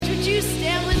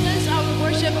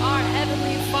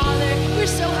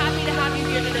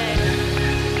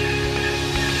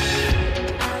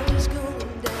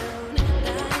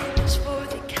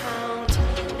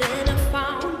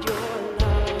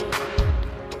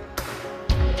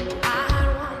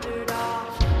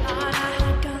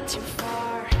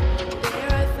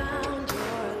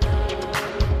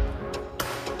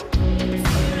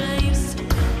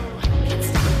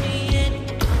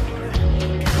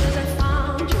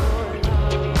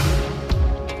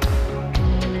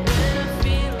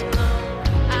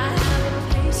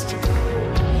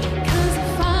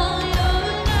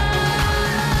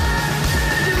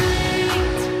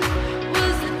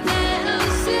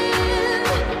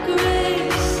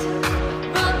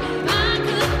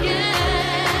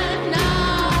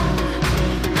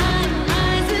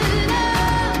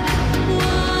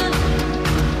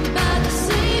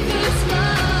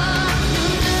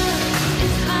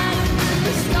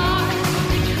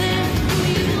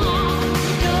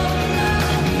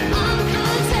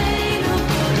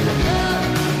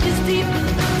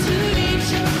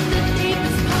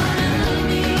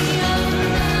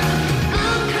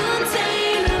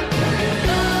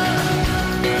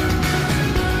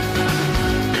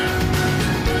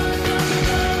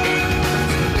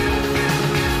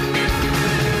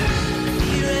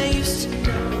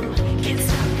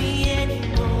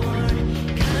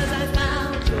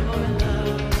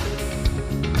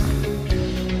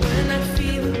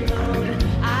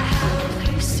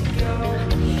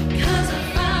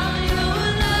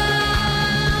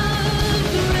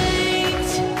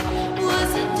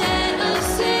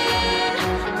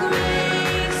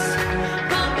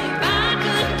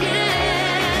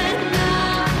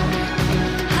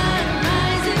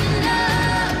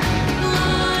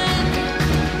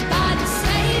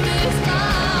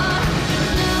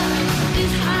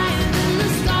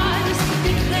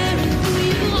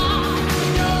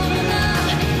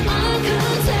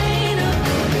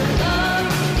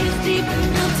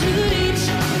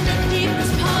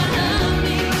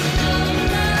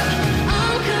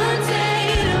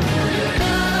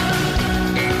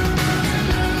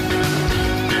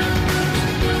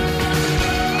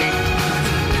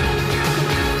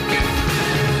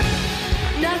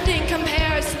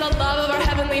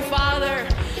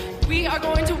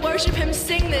worship him,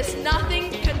 sing this.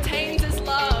 Nothing contains his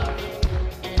love.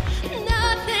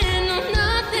 Nothing, oh,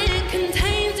 nothing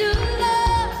contains your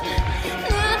love.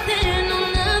 Nothing,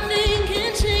 oh, nothing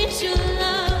can change your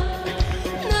love.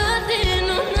 Nothing,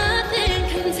 oh, nothing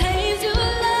contains your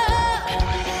love.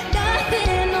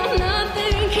 Nothing, oh,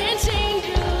 nothing can change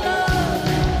your love.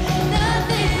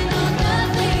 Nothing, oh,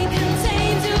 nothing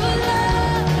contains your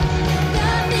love.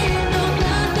 Nothing, oh,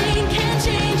 nothing can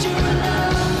change your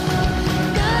love.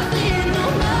 Nothing,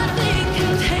 oh, nothing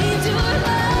contains your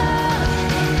love.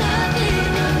 Nothing,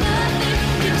 oh, nothing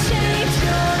can change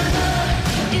your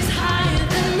love. Is higher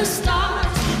than the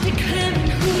stars, declaring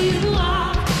who you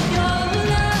are. Your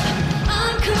love,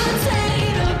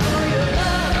 uncontainable. Your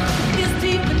love is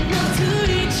deep enough to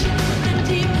reach the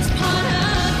deepest part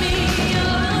of me.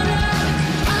 Your love,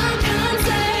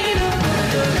 uncontainable.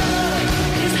 Your love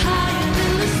is higher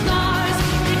than the stars,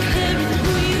 declaring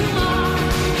who you are.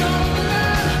 Your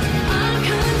love,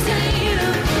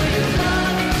 uncontainable. Your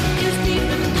love is deep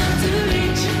enough to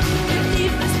reach the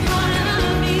deepest part of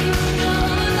me. Your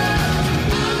love,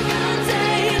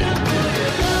 uncontainable.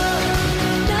 Your love,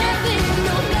 nothing,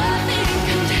 no nothing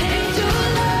contains your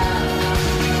love.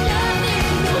 Nothing,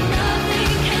 no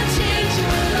nothing can change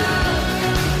your love.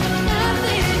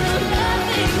 Nothing, no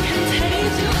nothing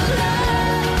contains your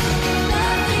love.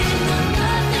 Nothing, no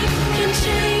nothing can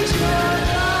change your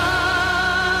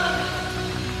love.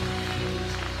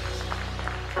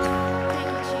 Thank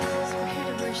you, Jesus. We're here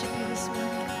to worship you this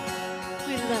morning.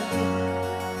 We love you.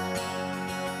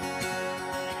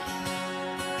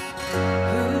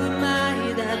 Who am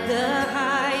I that the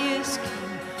highest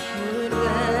king would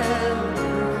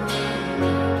welcome?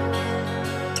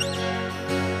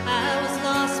 I was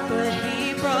lost, but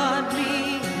he brought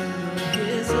me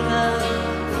his love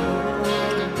for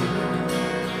me.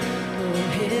 Oh,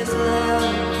 his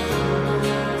love for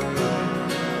me.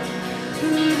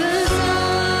 Who the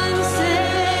sun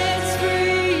sets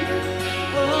free,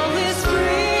 oh, is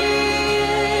free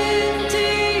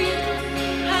indeed.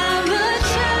 I'm a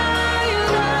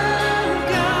child of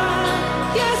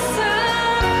God. Yes, I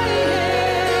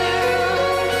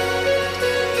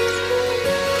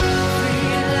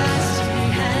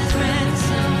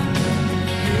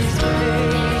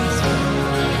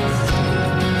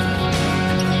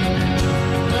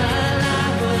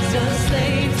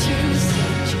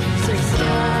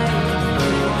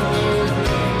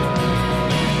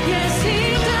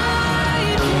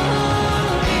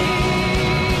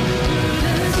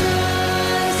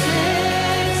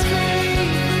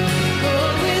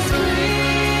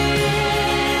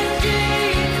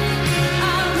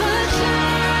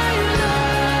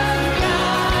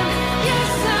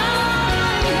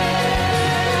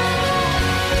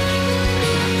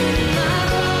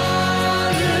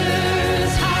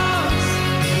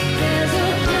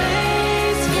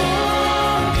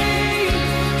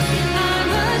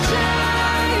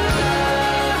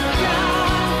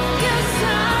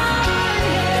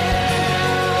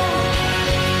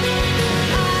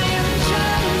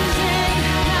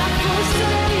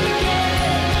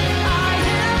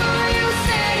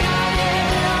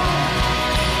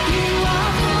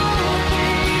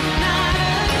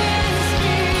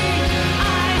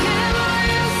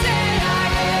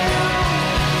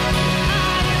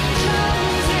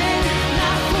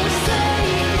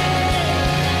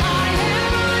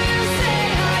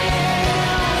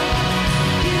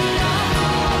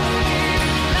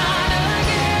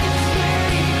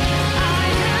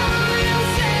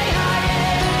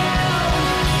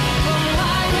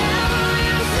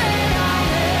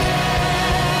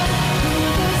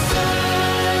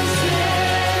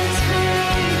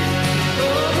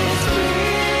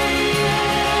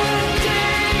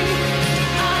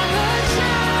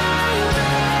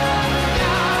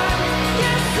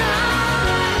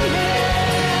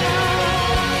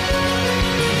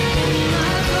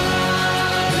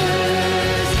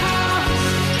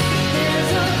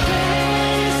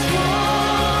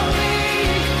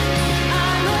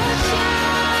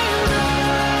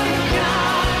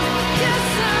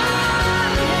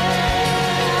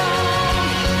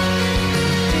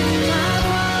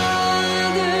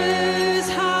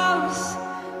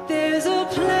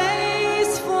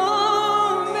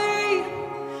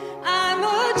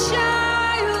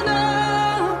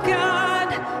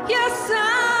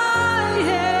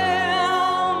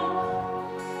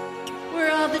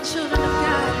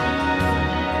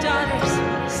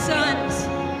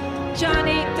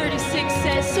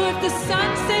the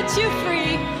Son sets you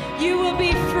free, you will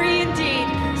be free indeed.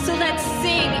 So let's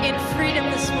sing in freedom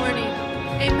this morning.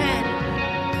 Amen.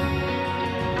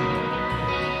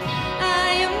 I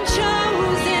am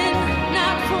chosen,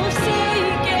 not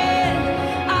forsaken.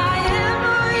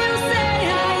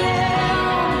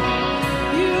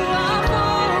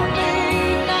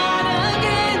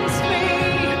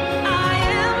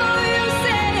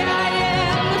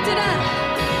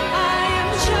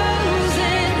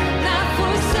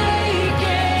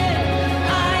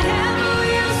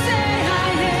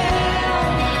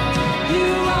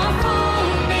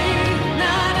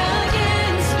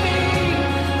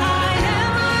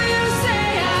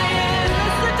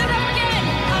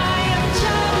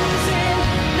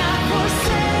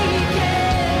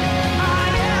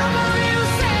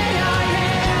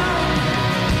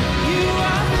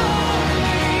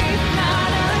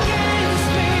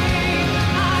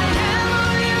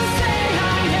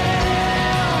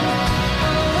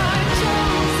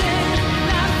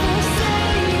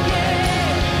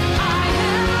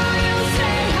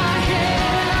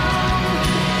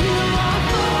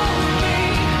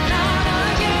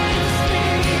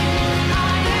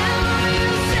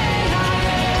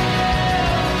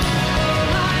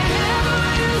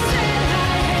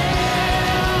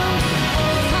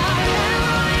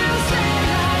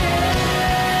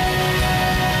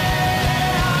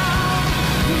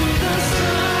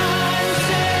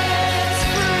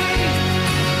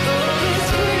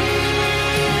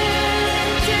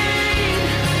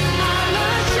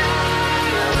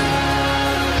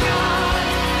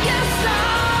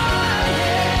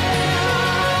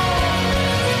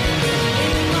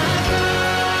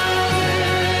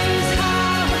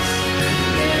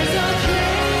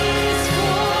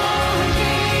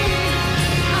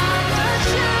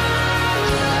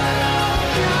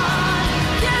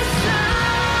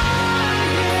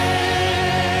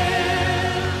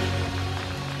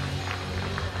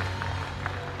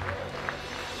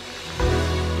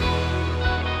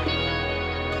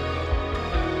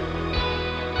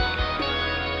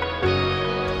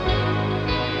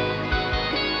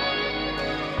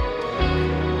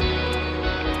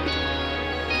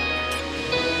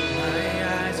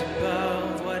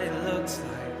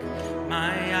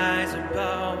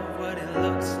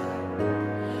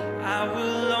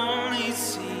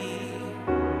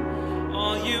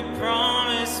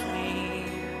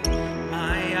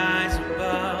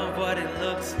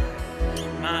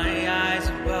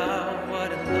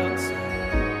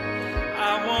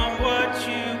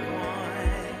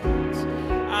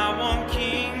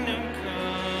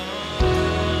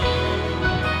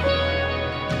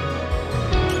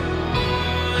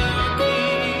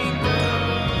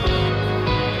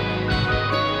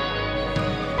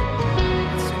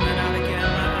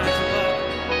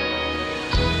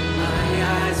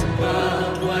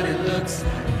 looks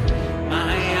like.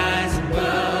 My eyes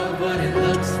above what it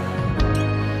looks like.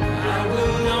 I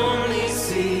will only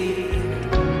see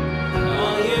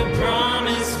all you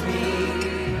promised me.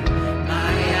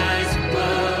 My eyes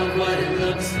above what it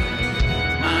looks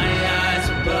like. My eyes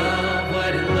above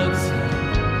what it looks like.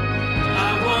 I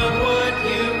want what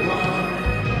you want.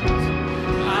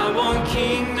 I want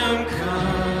kingdom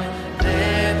come.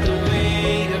 Let the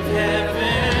weight of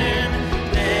heaven,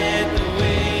 let the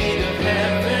weight of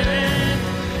heaven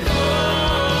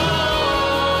fall,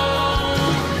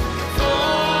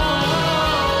 fall.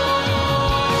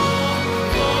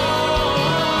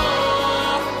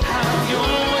 Have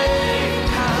your way,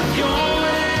 have your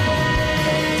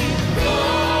way. Fall,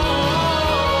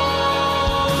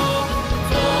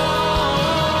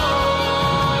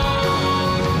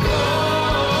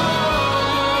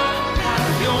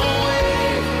 have your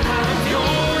way, have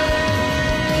your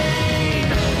way.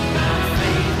 My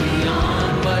faith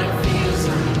beyond what it feels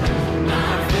like.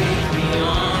 My faith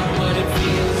beyond what it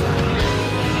feels like.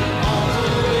 All the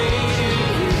way to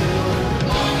you,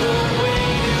 all the way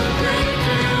to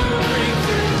breakthrough,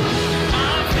 breakthrough.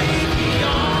 My faith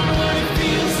beyond what it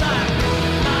feels like.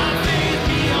 My faith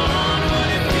beyond what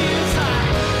it feels like.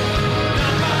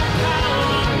 Not by power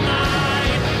or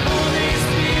might, Holy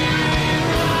Spirit,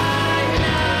 right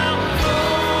now.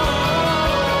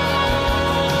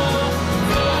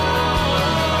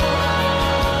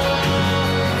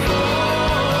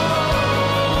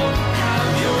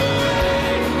 Have your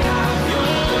way, have your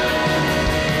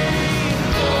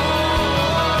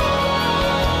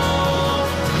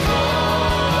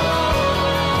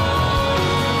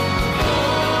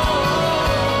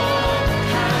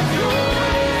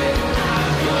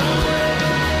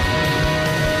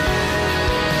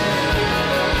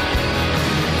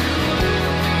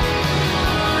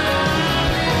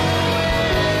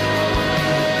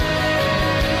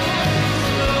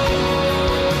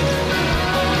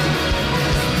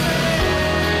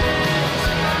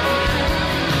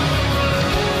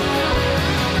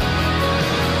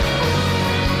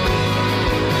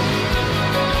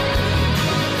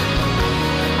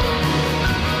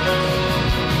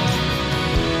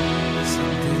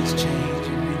Something's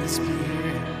changing in the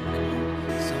spirit.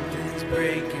 Something's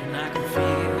breaking, I can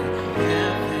feel it.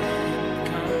 Heaven,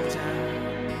 come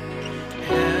down.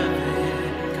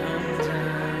 Heaven, come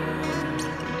down.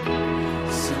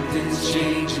 Something's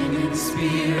changing in the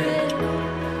spirit.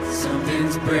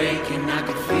 Something's breaking, I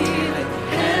can feel it.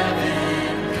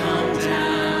 Heaven, come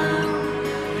down.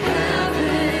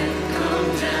 Heaven, come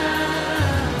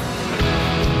down.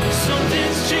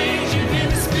 Something's changing in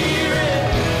the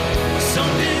spirit.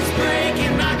 Something's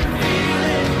breaking, I can feel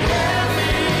it.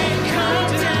 Heaven,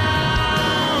 come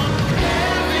down.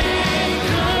 Heaven,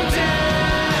 come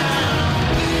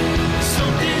down.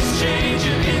 Something's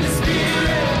changing in the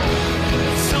spirit.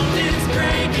 Something's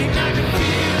breaking, I can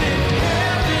feel it.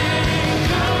 Heaven,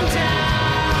 come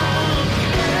down.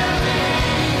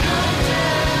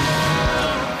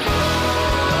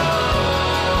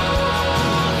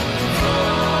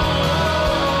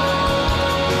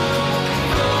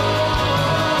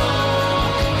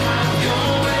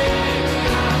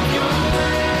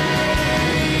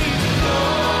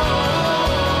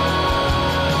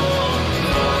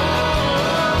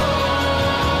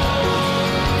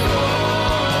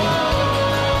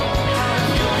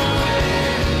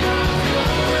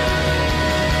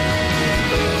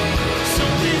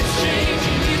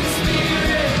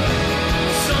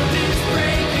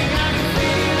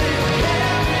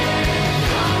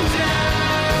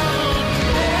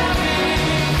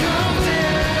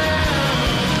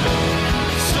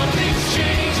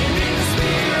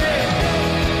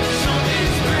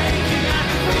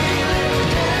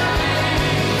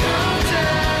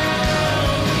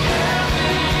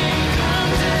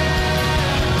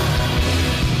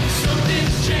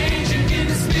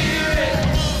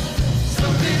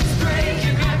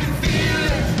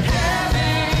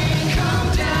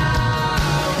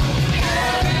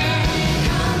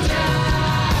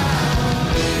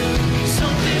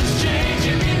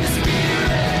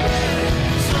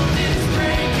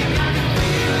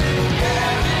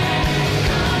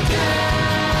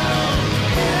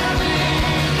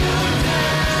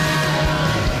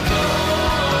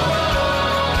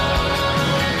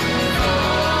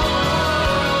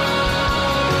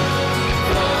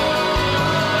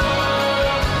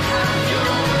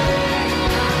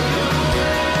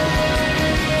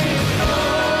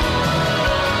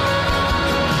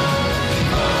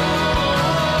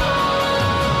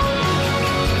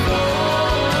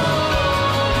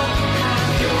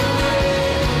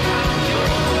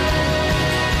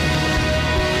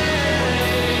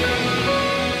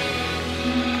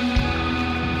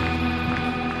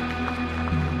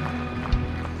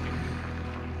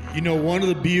 You know, one of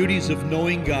the beauties of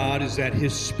knowing God is that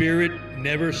His Spirit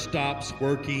never stops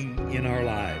working in our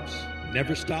lives.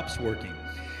 Never stops working.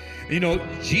 You know,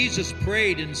 Jesus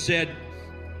prayed and said,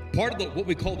 part of what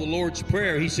we call the Lord's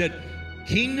Prayer, He said,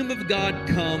 "Kingdom of God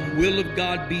come, will of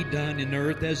God be done in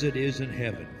earth as it is in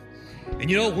heaven." And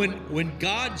you know, when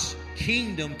God's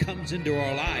kingdom comes into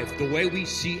our life, the way we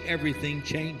see everything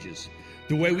changes.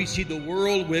 The way we see the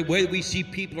world, the way we see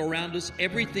people around us,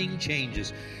 everything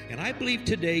changes. And I believe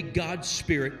today God's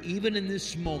Spirit, even in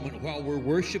this moment while we're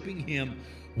worshiping Him,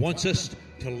 wants us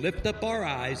to lift up our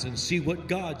eyes and see what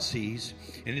God sees.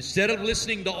 And instead of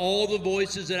listening to all the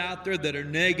voices that are out there that are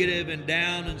negative and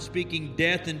down and speaking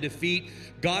death and defeat,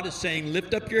 God is saying,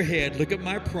 lift up your head, look at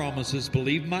my promises,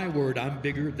 believe my word, I'm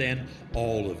bigger than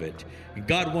all of it. And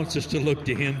God wants us to look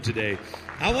to Him today.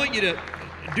 I want you to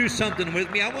do something with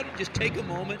me. I want to just take a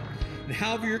moment, and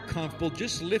however you're comfortable,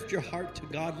 just lift your heart to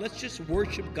God. Let's just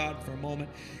worship God for a moment,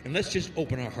 and let's just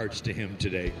open our hearts to Him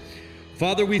today.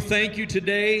 Father, we thank You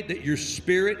today that Your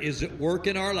Spirit is at work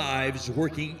in our lives,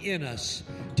 working in us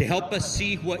to help us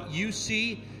see what You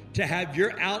see, to have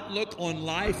Your outlook on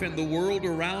life and the world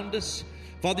around us.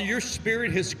 Father, Your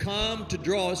Spirit has come to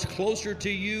draw us closer to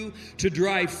You, to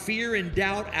drive fear and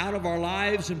doubt out of our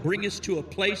lives and bring us to a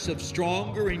place of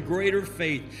stronger and greater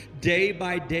faith day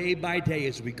by day by day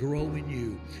as we grow in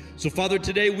You. So, Father,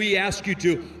 today we ask You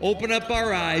to open up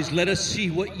our eyes, let us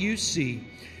see what You see.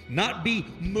 Not be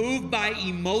moved by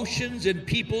emotions and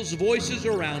people's voices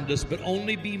around us, but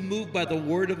only be moved by the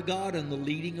Word of God and the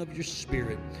leading of Your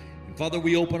Spirit. And Father,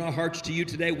 we open our hearts to You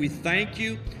today. We thank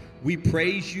You. We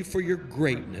praise You for Your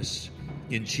greatness.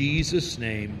 In Jesus'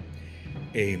 name,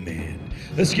 amen.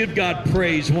 Let's give God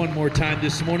praise one more time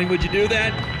this morning. Would you do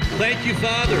that? Thank You,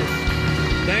 Father.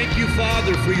 Thank You,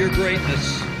 Father, for Your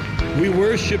greatness. We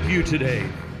worship You today.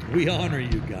 We honor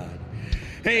You, God.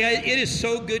 Hey, it is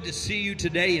so good to see you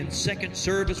today in second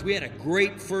service. We had a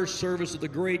great first service with a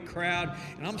great crowd,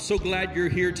 and I'm so glad you're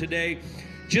here today.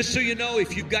 Just so you know,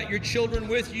 if you've got your children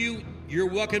with you, you're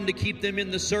welcome to keep them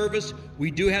in the service. We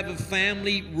do have a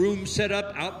family room set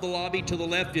up out the lobby to the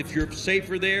left. If you're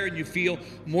safer there and you feel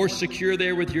more secure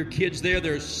there with your kids there,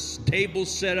 there's tables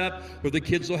set up where the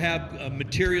kids will have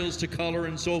materials to color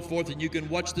and so forth, and you can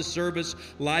watch the service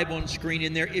live on screen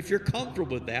in there. If you're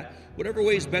comfortable with that, whatever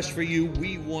way is best for you,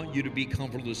 we want you to be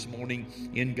comfortable this morning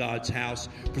in God's house.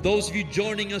 For those of you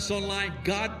joining us online,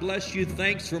 God bless you.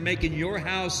 Thanks for making your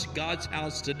house God's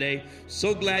house today.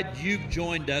 So glad you've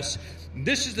joined us.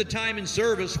 This is the time in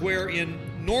service where in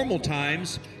normal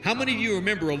times, how many of you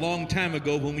remember a long time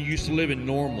ago when we used to live in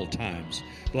normal times?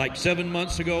 Like 7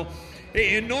 months ago?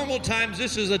 In normal times,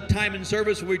 this is a time in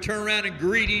service where we turn around and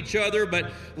greet each other.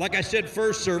 But like I said,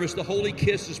 first service, the holy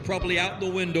kiss is probably out the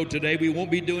window today. We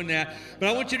won't be doing that. But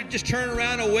I want you to just turn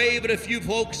around and wave at a few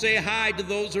folks, say hi to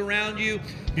those around you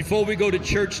before we go to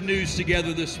church news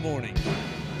together this morning.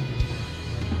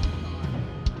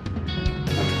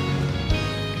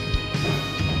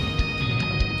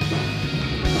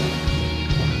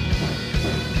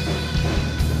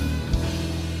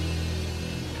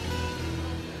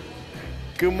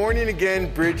 Good morning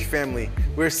again, Bridge family.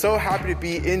 We're so happy to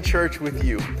be in church with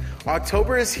you.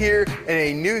 October is here and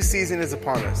a new season is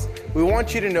upon us. We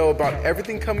want you to know about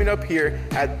everything coming up here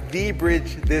at The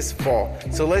Bridge this fall.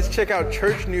 So let's check out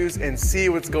church news and see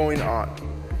what's going on.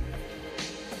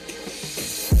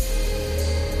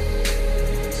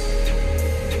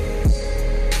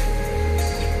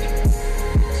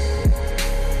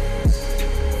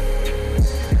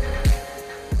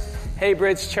 Hey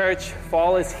Bridge Church,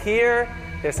 fall is here.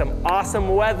 There's some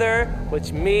awesome weather,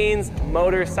 which means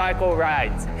motorcycle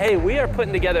rides. Hey, we are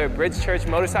putting together a Bridge Church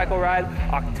motorcycle ride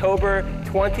October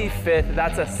 25th.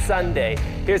 That's a Sunday.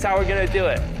 Here's how we're gonna do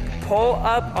it. Pull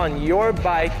up on your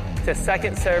bike to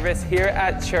second service here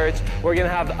at church. We're gonna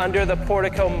have under the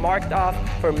portico marked off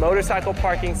for motorcycle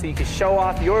parking so you can show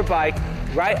off your bike.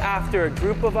 Right after a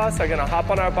group of us are gonna hop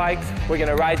on our bikes, we're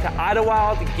gonna ride to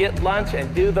Idlewild, get lunch,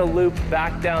 and do the loop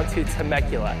back down to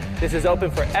Temecula. This is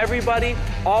open for everybody,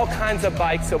 all kinds of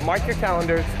bikes, so mark your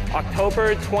calendars.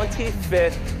 October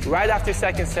 25th, right after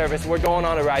second service, we're going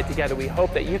on a ride together. We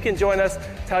hope that you can join us.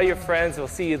 Tell your friends, we'll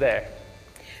see you there.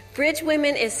 Bridge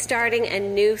Women is starting a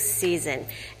new season.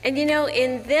 And you know,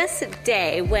 in this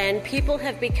day when people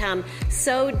have become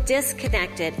so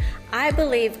disconnected, I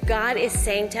believe God is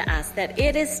saying to us that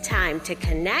it is time to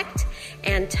connect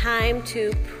and time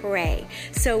to pray.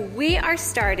 So we are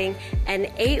starting an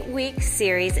 8-week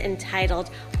series entitled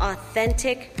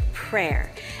Authentic prayer.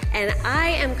 And I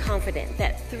am confident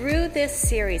that through this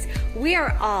series, we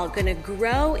are all going to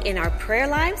grow in our prayer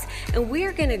lives, and we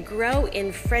are going to grow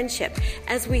in friendship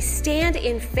as we stand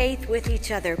in faith with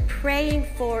each other, praying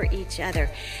for each other.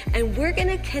 And we're going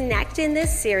to connect in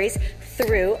this series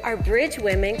through our Bridge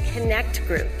Women Connect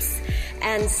groups.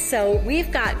 And so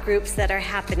we've got groups that are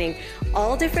happening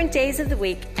all different days of the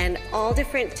week and all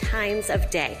different times of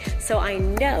day. So I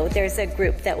know there's a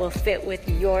group that will fit with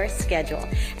your schedule.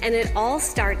 And it all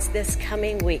starts this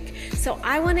coming week. So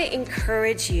I want to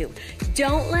encourage you,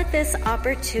 don't let this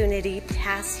opportunity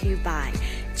pass you by.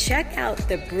 Check out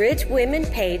the Bridge Women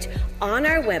page on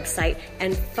our website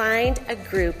and find a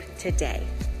group today.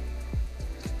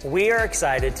 We are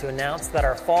excited to announce that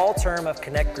our fall term of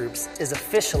Connect Groups is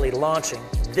officially launching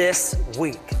this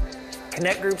week.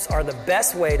 Connect Groups are the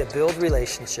best way to build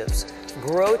relationships,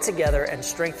 grow together, and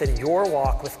strengthen your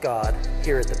walk with God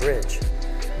here at the Bridge.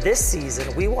 This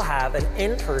season, we will have an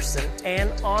in-person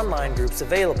and online groups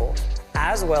available,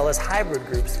 as well as hybrid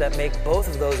groups that make both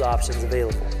of those options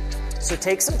available. So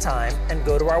take some time and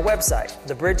go to our website,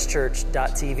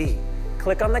 thebridgechurch.tv.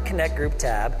 Click on the Connect Group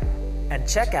tab and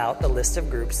check out the list of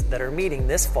groups that are meeting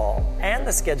this fall and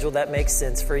the schedule that makes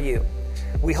sense for you.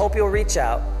 We hope you'll reach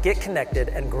out, get connected,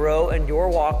 and grow in your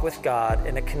walk with God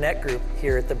in a Connect group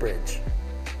here at the Bridge.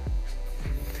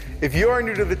 If you are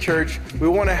new to the church, we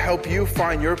want to help you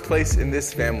find your place in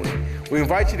this family. We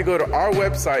invite you to go to our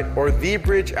website or the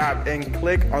Bridge app and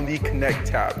click on the Connect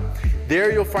tab.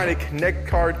 There you'll find a Connect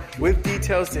card with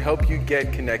details to help you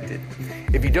get connected.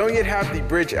 If you don't yet have the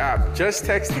Bridge app, just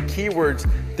text the keywords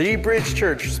The Bridge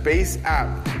Church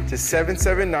app to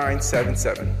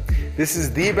 77977. This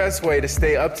is the best way to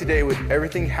stay up to date with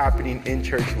everything happening in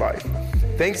church life.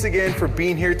 Thanks again for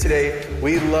being here today.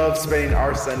 We love spending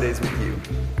our Sundays with you.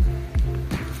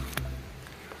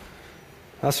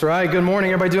 That's right. Good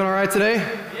morning. Everybody doing all right today?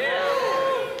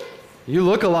 Yeah. You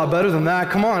look a lot better than that.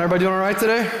 Come on. Everybody doing all right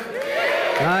today?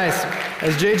 Yeah. Nice.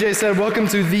 As JJ said, welcome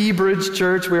to The Bridge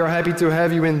Church. We are happy to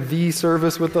have you in the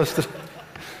service with us today.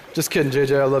 Just kidding,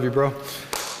 JJ. I love you, bro.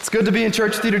 It's good to be in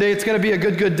church with you today. It's going to be a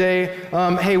good day.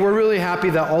 Hey, we're really happy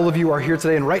that all of you are here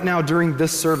today. And right now during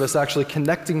this service, actually,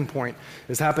 Connecting Point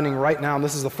is happening right now. And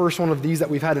this is the first one of these that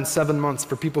we've had in 7 months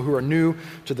for people who are new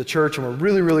to the church. And we're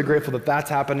really, really grateful that that's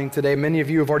happening today. Many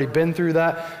of you have already been through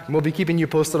that. And we'll be keeping you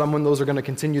posted on when those are going to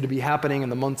continue to be happening in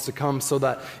the months to come, so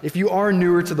that if you are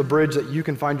newer to the Bridge, that you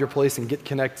can find your place and get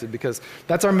connected. Because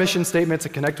that's our mission statement, to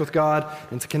connect with God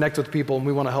and to connect with people. And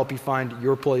we want to help you find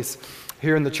your place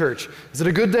here in the church. Is it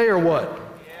a good day or what?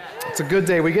 It's a good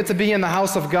day. We get to be in the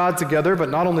house of God together, but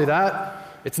not only that,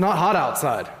 it's not hot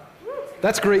outside.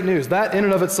 That's great news. That in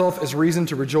and of itself is reason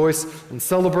to rejoice and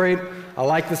celebrate. I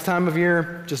like this time of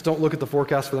year. Just don't look at the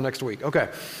forecast for the next week. Okay.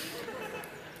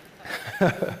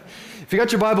 If you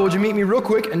got your Bible, would you meet me real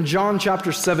quick in John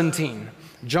chapter 17?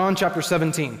 John chapter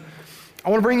 17. I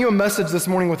want to bring you a message this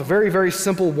morning with a very, very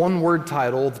simple one-word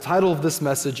title. The title of this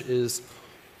message is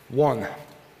One.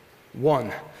 One.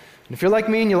 And if you're like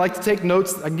me and you like to take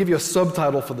notes, I can give you a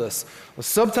subtitle for this. The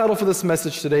subtitle for this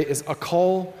message today is A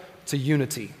Call to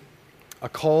Unity. A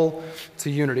call to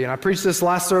unity. And I preached this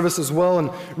last service as well, and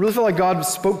really feel like God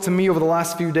spoke to me over the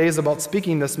last few days about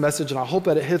speaking this message, and I hope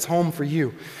that it hits home for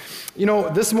you. You know,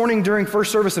 this morning during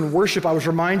first service in worship, I was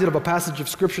reminded of a passage of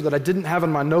scripture that I didn't have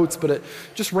in my notes, but it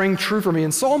just rang true for me.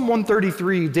 In Psalm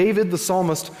 133, David the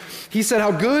psalmist, he said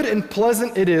how good and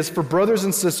pleasant it is for brothers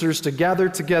and sisters to gather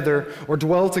together or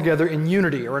dwell together in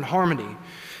unity or in harmony.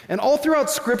 And all throughout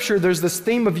scripture, there's this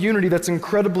theme of unity that's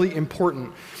incredibly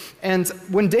important. And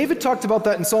when David talked about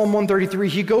that in Psalm 133,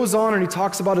 he goes on and he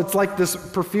talks about it's like this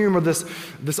perfume or this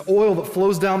oil that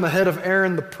flows down the head of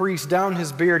Aaron the priest, down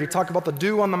his beard. He talked about the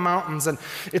dew on the mountains. And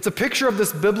it's a picture of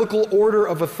this biblical order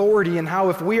of authority and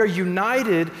how if we are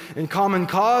united in common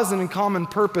cause and in common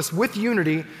purpose with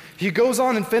unity, he goes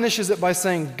on and finishes it by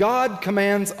saying, God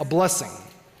commands a blessing.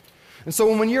 And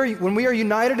so when we are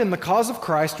united in the cause of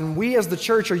Christ, and we as the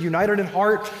church are united in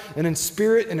heart and in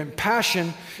spirit and in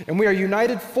passion, and we are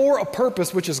united for a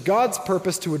purpose, which is God's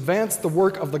purpose to advance the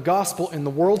work of the gospel in the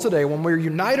world today, when we're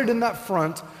united in that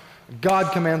front,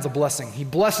 God commands a blessing. He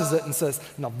blesses it and says,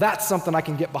 now that's something I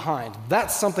can get behind.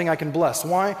 That's something I can bless.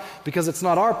 Why? Because it's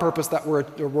not our purpose that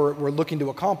we're looking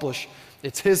to accomplish.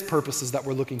 It's His purposes that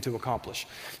we're looking to accomplish.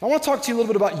 I want to talk to you a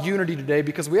little bit about unity today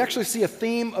because we actually see a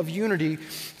theme of unity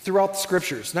throughout the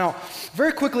Scriptures. Now,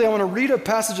 very quickly, I want to read a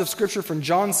passage of Scripture from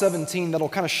John 17 that'll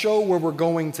kind of show where we're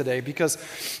going today, because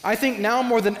I think now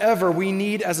more than ever, we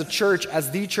need as a church, as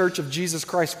the church of Jesus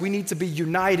Christ, we need to be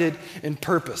united in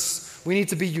purpose. we need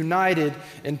to be united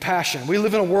in passion. We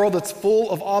live in a world that's full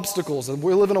of obstacles, and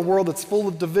we live in a world that's full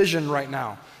of division right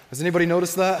now. Has anybody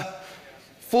noticed that?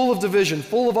 Full of division,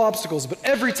 full of obstacles. But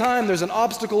every time there's an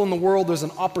obstacle in the world, there's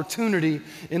an opportunity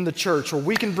in the church where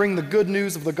we can bring the good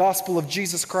news of the gospel of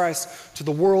Jesus Christ to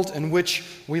the world in which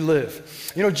we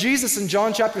live. You know, Jesus in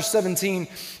John chapter 17,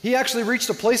 he actually reached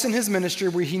a place in his ministry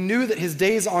where he knew that his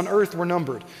days on earth were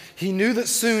numbered. He knew that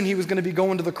soon he was going to be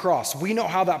going to the cross. We know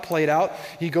how that played out.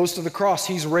 He goes to the cross.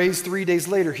 He's raised 3 days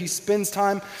later. He spends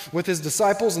time with his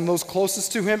disciples and those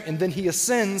closest to him, and then he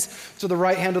ascends to the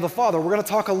right hand of the Father. We're going to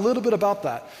talk a little bit about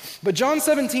that. But John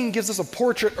 17 gives us a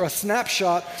portrait or a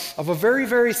snapshot of a very,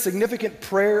 very significant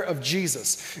prayer of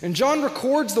Jesus. And John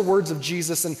records the words of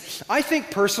Jesus, and I think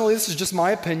personally, this is just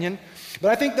my opinion, but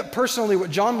I think that personally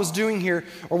what John was doing here,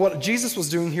 or what Jesus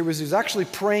was doing here, was he was actually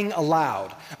praying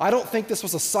aloud. I don't think this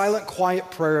was a silent,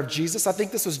 quiet prayer of Jesus. I think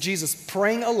this was Jesus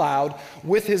praying aloud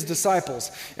with his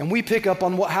disciples. And we pick up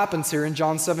on what happens here in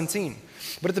John 17.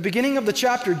 But at the beginning of the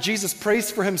chapter, Jesus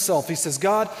prays for himself. He says,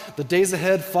 God, the days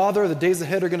ahead, Father, the days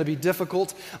ahead are going to be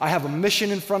difficult. I have a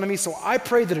mission in front of me, so I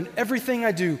pray that in everything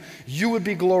I do, you would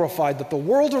be glorified, that the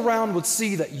world around would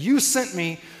see that you sent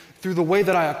me through the way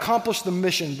that I accomplish the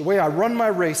mission, the way I run my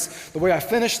race, the way I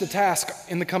finish the task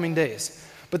in the coming days.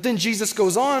 But then Jesus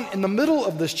goes on in the middle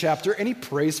of this chapter and he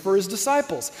prays for his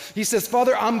disciples. He says,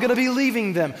 Father, I'm going to be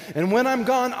leaving them. And when I'm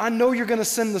gone, I know you're going to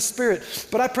send the Spirit.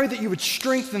 But I pray that you would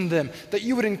strengthen them, that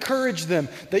you would encourage them,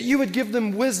 that you would give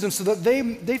them wisdom so that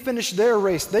they finish their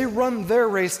race. They run their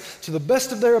race to the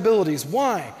best of their abilities.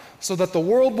 Why? So that the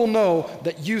world will know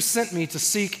that you sent me to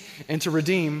seek and to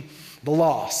redeem the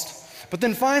lost. But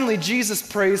then finally, Jesus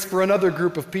prays for another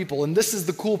group of people. And this is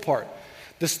the cool part.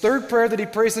 This third prayer that he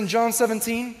prays in John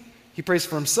 17, he prays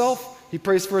for himself, he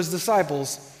prays for his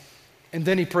disciples, and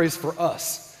then he prays for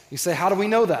us. You say, how do we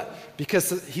know that?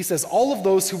 Because he says, all of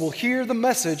those who will hear the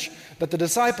message that the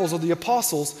disciples or the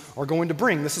apostles are going to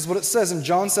bring. This is what it says in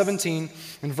John 17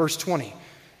 and verse 20.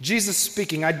 Jesus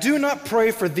speaking, I do not pray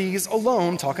for these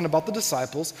alone, talking about the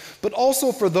disciples, but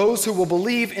also for those who will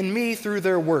believe in me through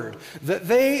their word, that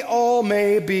they all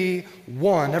may be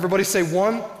one. Everybody say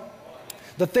one.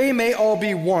 That they may all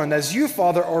be one, as you,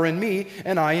 Father, are in me,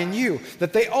 and I in you,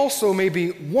 that they also may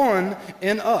be one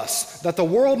in us, that the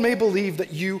world may believe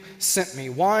that you sent me.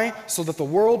 Why? So that the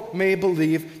world may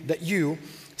believe that you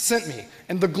sent me.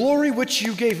 And the glory which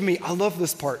you gave me, I love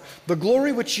this part, the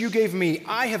glory which you gave me,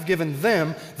 I have given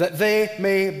them, that they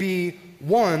may be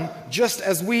one, just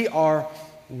as we are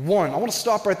one. I want to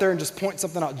stop right there and just point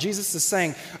something out. Jesus is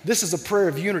saying this is a prayer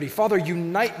of unity. Father,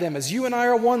 unite them. As you and I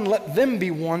are one, let them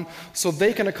be one so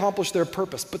they can accomplish their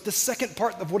purpose. But the second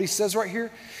part of what he says right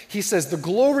here, he says, the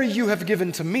glory you have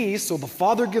given to me, so the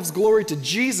Father gives glory to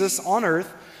Jesus on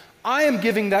earth, I am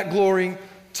giving that glory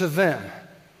to them.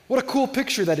 What a cool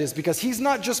picture that is, because he's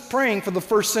not just praying for the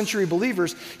first century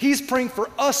believers, he's praying for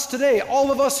us today,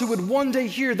 all of us who would one day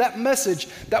hear that message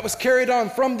that was carried on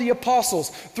from the apostles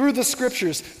through the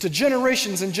scriptures to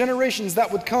generations and generations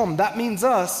that would come. That means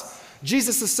us.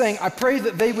 Jesus is saying, I pray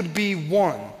that they would be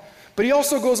one. But he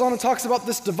also goes on and talks about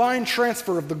this divine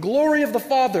transfer of the glory of the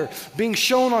Father being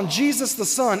shown on Jesus the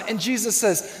Son, and Jesus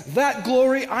says, that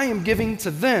glory I am giving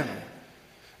to them.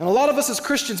 And a lot of us as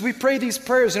Christians, we pray these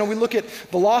prayers. You know, we look at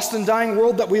the lost and dying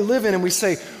world that we live in and we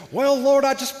say, well, Lord,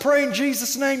 I just pray in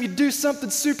Jesus' name you do something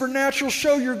supernatural,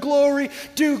 show your glory,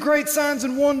 do great signs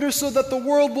and wonders so that the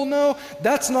world will know.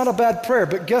 That's not a bad prayer,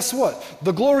 but guess what?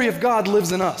 The glory of God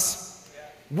lives in us.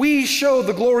 We show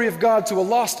the glory of God to a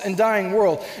lost and dying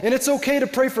world. And it's okay to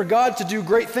pray for God to do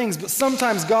great things, but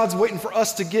sometimes God's waiting for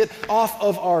us to get off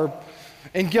of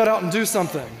and get out and do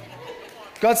something.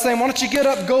 God's saying, why don't you get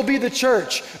up, go be the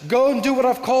church. Go and do what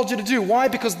I've called you to do. Why?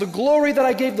 Because the glory that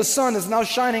I gave the Son is now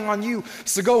shining on you.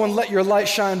 So go and let your light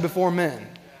shine before men.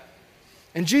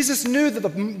 And Jesus knew that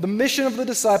the mission of the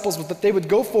disciples was that they would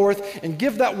go forth and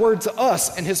give that word to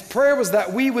us. And his prayer was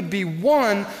that we would be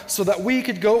one so that we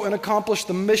could go and accomplish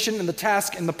the mission and the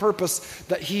task and the purpose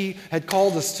that he had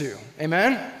called us to.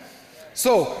 Amen?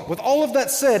 So, with all of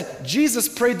that said, Jesus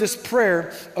prayed this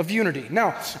prayer of unity.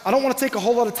 Now, I don't want to take a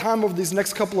whole lot of time over these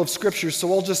next couple of scriptures,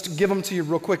 so I'll just give them to you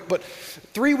real quick. But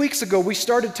 3 weeks ago, we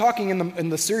started talking in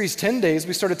the series 10 Days,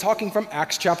 we started talking from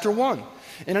Acts chapter 1.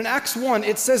 And in Acts 1,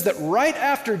 it says that right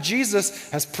after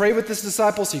Jesus has prayed with his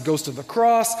disciples, he goes to the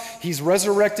cross, he's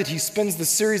resurrected, he spends the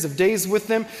series of days with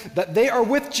them, that they are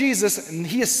with Jesus and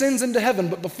he ascends into heaven.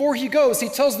 But before he goes, he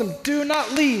tells them, do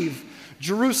not leave.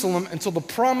 Jerusalem until the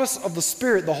promise of the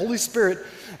Spirit, the Holy Spirit,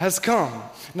 has come.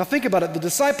 Now think about it. The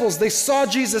disciples, they saw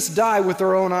Jesus die with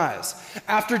their own eyes.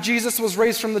 After Jesus was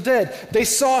raised from the dead, they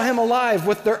saw him alive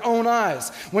with their own eyes.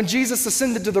 When Jesus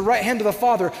ascended to the right hand of the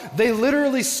Father, they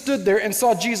literally stood there and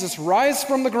saw Jesus rise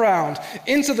from the ground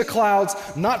into the clouds,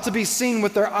 not to be seen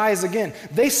with their eyes again.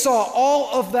 They saw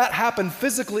all of that happen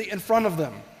physically in front of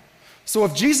them. So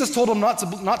if Jesus told them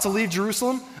not to leave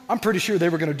Jerusalem, I'm pretty sure they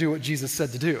were going to do what Jesus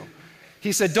said to do.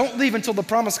 He said, don't leave until the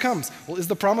promise comes. Well, is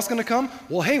the promise going to come?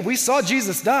 Well, hey, we saw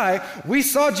Jesus die. We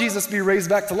saw Jesus be raised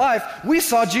back to life. We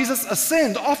saw Jesus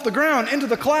ascend off the ground into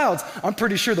the clouds. I'm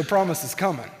pretty sure the promise is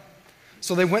coming.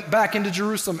 So they went back into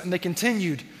Jerusalem and they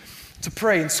continued to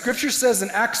pray. And Scripture says in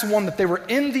Acts 1 that they were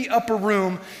in the upper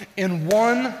room in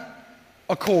one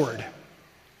accord.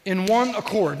 In one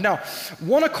accord. Now,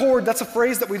 one accord, that's a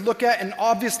phrase that we look at, and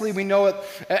obviously we know it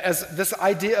as this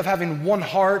idea of having one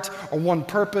heart or one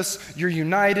purpose. You're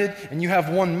united and you have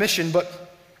one mission. But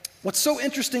what's so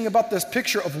interesting about this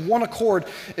picture of one accord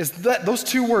is that those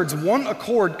two words, one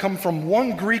accord, come from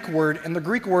one Greek word, and the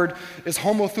Greek word is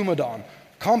homothumadon.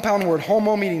 Compound word,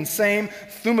 homo meaning same,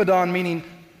 thumadon meaning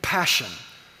passion.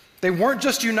 They weren't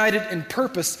just united in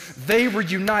purpose, they were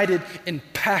united in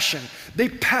passion. They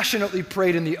passionately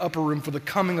prayed in the upper room for the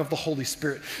coming of the Holy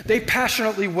Spirit. They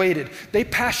passionately waited. They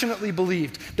passionately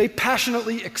believed. They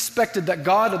passionately expected that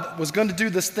God was going to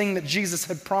do this thing that Jesus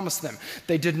had promised them.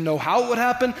 They didn't know how it would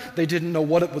happen. They didn't know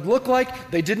what it would look like.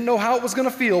 They didn't know how it was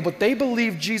going to feel, but they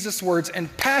believed Jesus' words,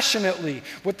 and passionately,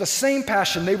 with the same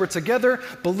passion, they were together,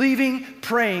 believing,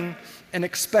 praying, and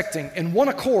expecting in one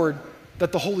accord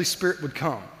that the Holy Spirit would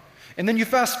come. And then you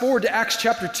fast forward to Acts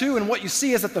chapter 2, and what you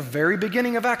see is at the very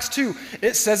beginning of Acts 2,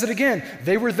 it says it again.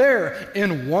 They were there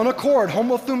in one accord,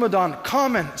 homothumadon,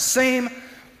 common, same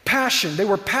passion. They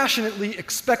were passionately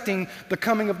expecting the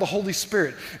coming of the Holy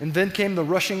Spirit. And then came the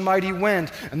rushing mighty wind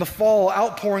and the fall,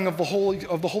 outpouring of the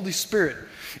Holy Spirit.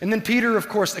 And then Peter, of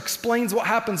course, explains what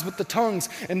happens with the tongues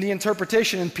and the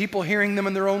interpretation and people hearing them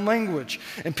in their own language.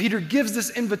 And Peter gives this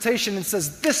invitation and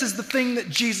says, this is the thing that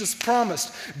Jesus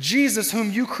promised, Jesus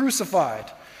whom you crucified.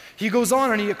 He goes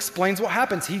on and he explains what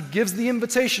happens. He gives the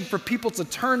invitation for people to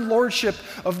turn lordship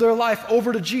of their life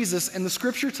over to Jesus. And the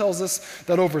Scripture tells us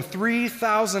that over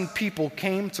 3,000 people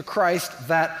came to Christ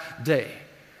that day.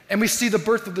 And we see the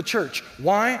birth of the church.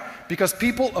 Why? Because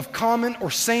people of common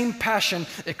or same passion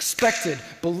expected,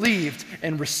 believed,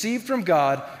 and received from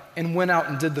God and went out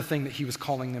and did the thing that he was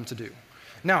calling them to do.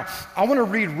 Now, I want to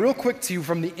read real quick to you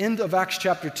from the end of Acts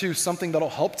chapter 2, something that'll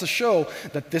help to show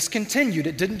that this continued.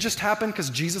 It didn't just happen because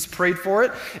Jesus prayed for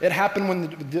it. It happened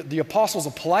when the apostles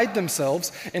applied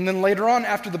themselves, and then later on,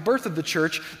 after the birth of the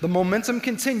church, the momentum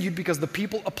continued because the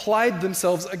people applied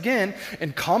themselves again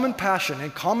in common passion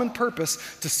and common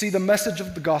purpose to see the message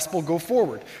of the gospel go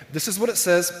forward. This is what it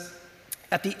says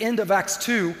at the end of Acts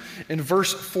 2 in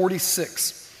verse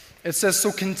 46. It says,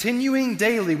 so continuing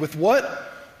daily with what?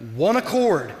 One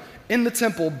accord in the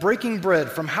temple, breaking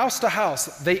bread from house to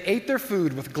house, they ate their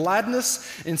food with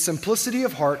gladness and simplicity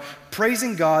of heart,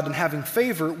 praising God and having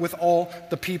favor with all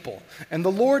the people. And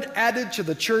the Lord added to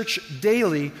the church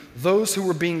daily those who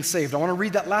were being saved. I want to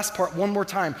read that last part one more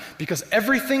time because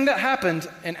everything that happened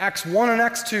in Acts 1 and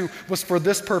Acts 2 was for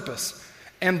this purpose.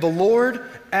 And the Lord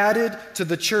added to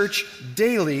the church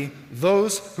daily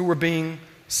those who were being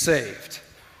saved.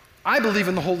 I believe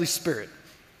in the Holy Spirit.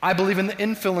 I believe in the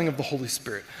infilling of the Holy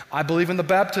Spirit. I believe in the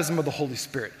baptism of the Holy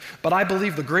Spirit. But I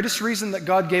believe the greatest reason that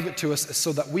God gave it to us is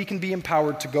so that we can be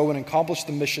empowered to go and accomplish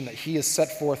the mission that he has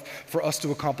set forth for us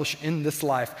to accomplish in this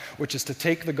life, which is to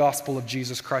take the gospel of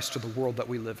Jesus Christ to the world that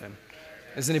we live in.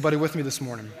 Is anybody with me this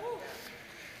morning?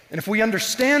 And if we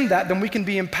understand that, then we can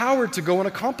be empowered to go and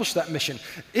accomplish that mission.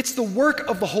 It's the work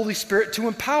of the Holy Spirit to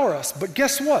empower us. But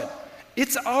guess what?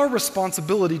 It's our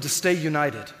responsibility to stay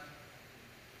united.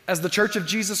 As the Church of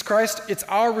Jesus Christ, it's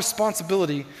our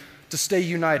responsibility to stay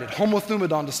united.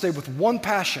 Homothumadon, to stay with one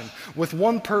passion, with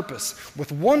one purpose,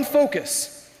 with one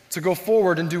focus, to go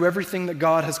forward and do everything that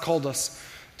God has called us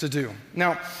to do.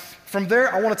 Now, from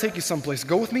there, I want to take you someplace.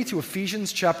 Go with me to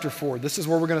Ephesians chapter 4. This is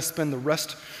where we're going to spend the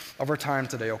rest of our time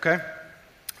today, okay?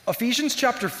 Ephesians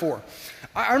chapter 4.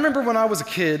 I remember when I was a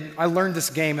kid, I learned this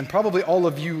game, and probably all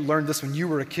of you learned this when you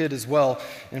were a kid as well.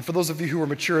 And for those of you who are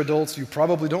mature adults, you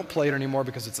probably don't play it anymore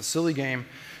because it's a silly game.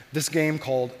 This game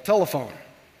called telephone,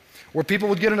 where people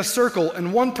would get in a circle,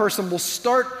 and one person will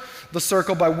start the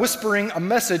circle by whispering a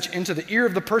message into the ear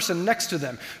of the person next to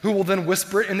them, who will then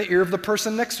whisper it in the ear of the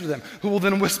person next to them, who will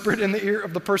then whisper it in the ear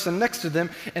of the person next to them.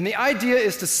 And the idea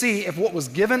is to see if what was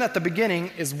given at the beginning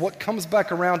is what comes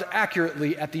back around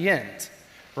accurately at the end.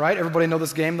 Right? Everybody know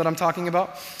this game that I'm talking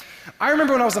about? I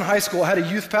remember when I was in high school, I had a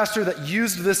youth pastor that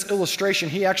used this illustration.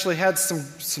 He actually had some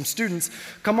students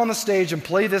come on the stage and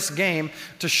play this game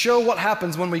to show what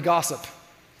happens when we gossip.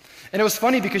 And it was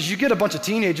funny because you get a bunch of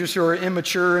teenagers who are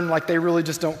immature and like they really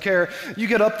just don't care. You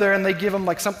get up there and they give them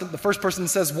like something, the first person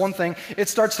says one thing, it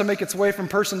starts to make its way from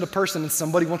person to person, and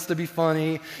somebody wants to be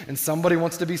funny, and somebody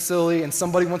wants to be silly, and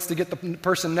somebody wants to get the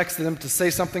person next to them to say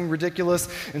something ridiculous,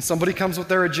 and somebody comes with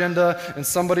their agenda, and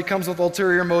somebody comes with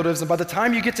ulterior motives, and by the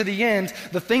time you get to the end,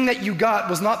 the thing that you got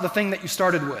was not the thing that you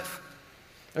started with.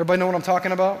 Everybody know what I'm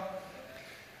talking about?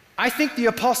 I think the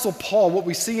Apostle Paul, what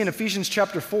we see in Ephesians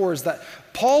chapter 4 is that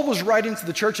Paul was writing to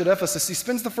the church at Ephesus. He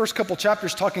spends the first couple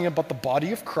chapters talking about the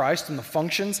body of Christ and the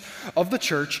functions of the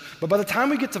church. But by the time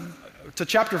we get to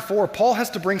chapter 4, Paul has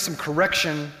to bring some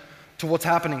correction to what's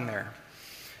happening there.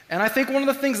 And I think one of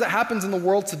the things that happens in the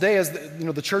world today is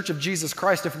the church of Jesus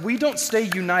Christ, if we don't stay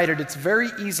united, it's very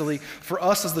easily for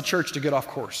us as the church to get off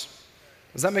course.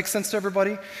 Does that make sense to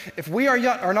everybody? If we are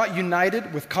not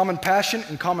united with common passion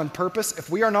and common purpose, if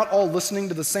we are not all listening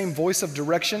to the same voice of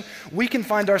direction, we can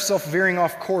find ourselves veering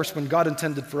off course when God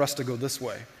intended for us to go this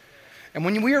way. And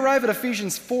when we arrive at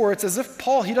Ephesians 4, it's as if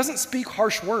Paul, he doesn't speak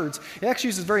harsh words. He actually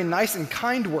uses very nice and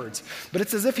kind words. But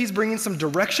it's as if he's bringing some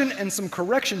direction and some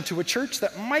correction to a church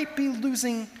that might be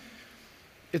losing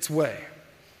its way.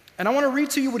 And I want to read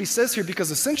to you what he says here,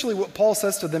 because essentially what Paul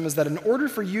says to them is that in order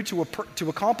for you to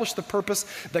accomplish the purpose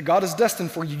that God has destined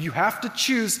for you, you have to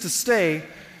choose to stay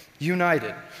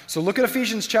united. So look at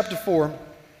Ephesians chapter 4,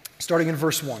 starting in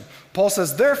verse 1. Paul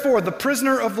says, "Therefore, the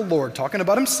prisoner of the Lord," talking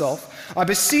about himself, "I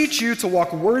beseech you to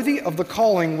walk worthy of the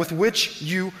calling with which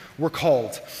you were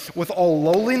called, with all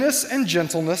lowliness and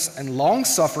gentleness and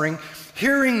long-suffering,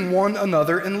 hearing one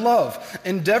another in love,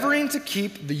 endeavoring to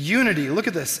keep the unity." Look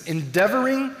at this,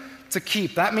 endeavoring to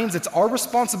keep. That means it's our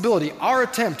responsibility, our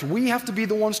attempt. We have to be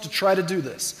the ones to try to do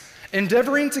this.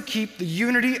 Endeavoring to keep the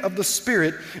unity of the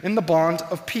Spirit in the bond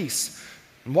of peace.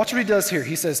 And watch what he does here.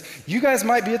 He says, you guys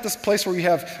might be at this place where you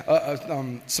have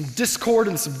some discord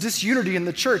and some disunity in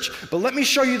the church, but let me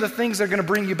show you the things that are going to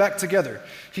bring you back together.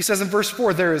 He says in verse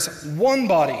 4, "There is one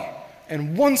body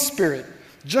and one Spirit,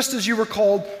 just as you were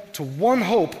called to one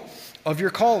hope of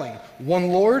your calling, one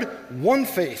Lord, one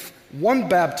faith, one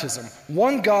baptism,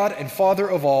 one God and Father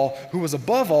of all, who is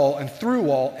above all and through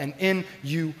all and in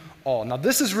you all." Now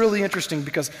this is really interesting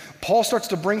because Paul starts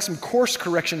to bring some course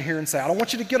correction here and say, I don't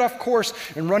want you to get off course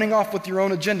and running off with your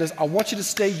own agendas. I want you to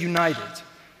stay united.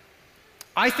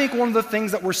 I think one of the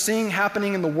things that we're seeing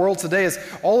happening in the world today is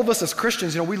all of us as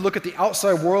Christians, we look at the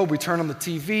outside world, we turn on the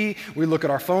TV, we look at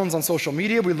our phones on social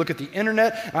media, we look at the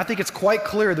internet, and I think it's quite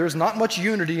clear there's not much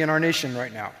unity in our nation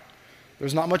right now.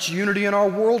 There's not much unity in our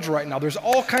world right now. There's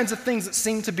all kinds of things that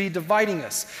seem to be dividing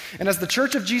us. And as the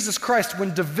Church of Jesus Christ,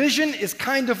 when division is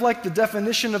kind of like the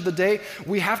definition of the day,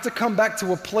 we have to come back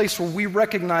to a place where we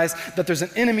recognize that there's an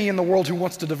enemy in the world who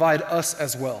wants to divide us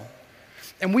as well.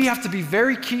 And we have to be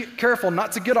very careful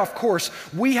not to get off course.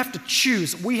 We have to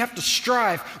choose. We have to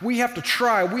strive. We have to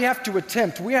try. We have to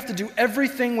attempt. We have to do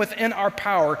everything within our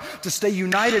power to stay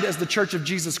united as the Church of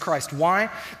Jesus Christ. Why?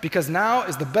 Because now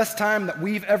is the best time that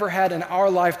we've ever had in our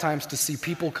lifetimes to see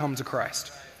people come to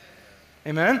Christ.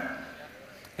 Amen?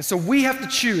 And so we have to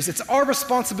choose. It's our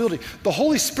responsibility. The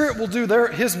Holy Spirit will do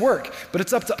His work, but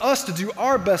it's up to us to do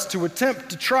our best to attempt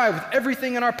to try with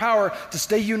everything in our power to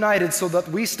stay united so that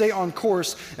we stay on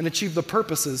course and achieve the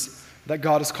purposes that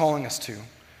God is calling us to.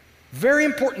 Very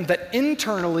important that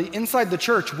internally, inside the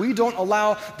church, we don't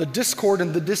allow the discord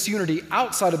and the disunity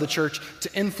outside of the church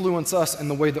to influence us in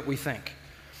the way that we think.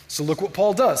 So look what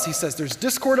Paul does. He says there's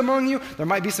discord among you. There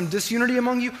might be some disunity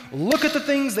among you. Look at the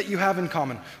things that you have in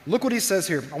common. Look what he says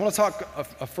here. I want to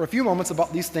talk for a few moments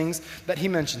about these things that he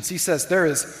mentions. He says there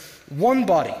is one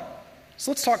body.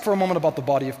 So let's talk for a moment about the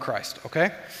body of Christ,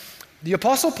 okay? The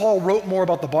Apostle Paul wrote more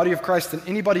about the body of Christ than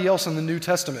anybody else in the New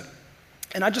Testament.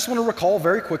 And I just want to recall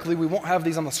very quickly, we won't have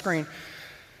these on the screen,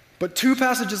 but two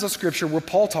passages of Scripture where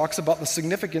Paul talks about the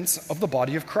significance of the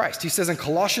body of Christ. He says in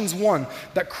Colossians 1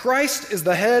 that Christ is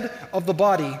the head of the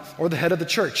body, or the head of the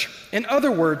church. In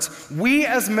other words, we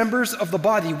as members of the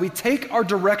body, we take our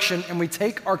direction and we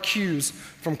take our cues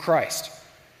from Christ.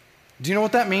 Do you know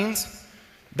what that means?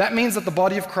 That means that the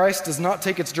body of Christ does not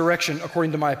take its direction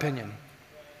according to my opinion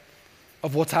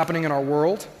of what's happening in our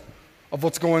world, of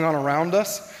what's going on around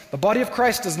us. The body of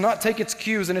Christ does not take its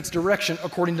cues and its direction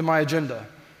according to my agenda.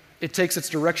 It takes its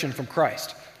direction from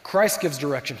Christ. Christ gives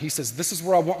direction. He says, this is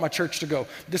where I want my church to go.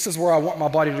 This is where I want my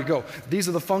body to go. These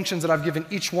are the functions that I've given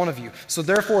each one of you. So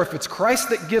therefore, if it's Christ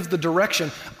that gives the direction,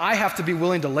 I have to be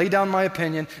willing to lay down my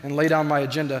opinion and lay down my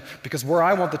agenda, because where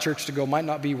I want the church to go might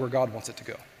not be where God wants it to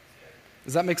go.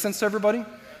 Does that make sense to everybody?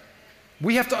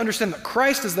 We have to understand that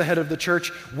Christ is the head of the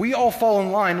church. We all fall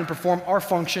in line and perform our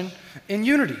function in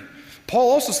unity. Paul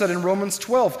also said in Romans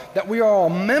 12 that we are all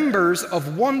members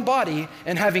of one body,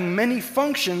 and having many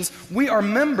functions, we are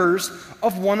members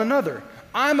of one another.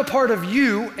 I'm a part of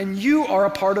you, and you are a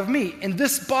part of me. In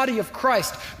this body of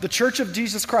Christ, the church of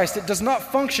Jesus Christ, it does not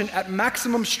function at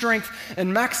maximum strength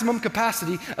and maximum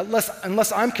capacity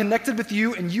unless I'm connected with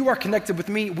you and you are connected with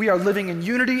me. We are living in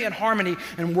unity and harmony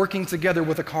and working together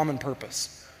with a common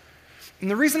purpose. And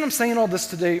the reason I'm saying all this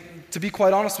today, to be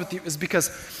quite honest with you, is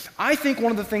because I think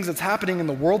one of the things that's happening in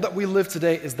the world that we live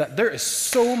today is that there is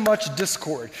so much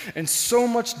discord and so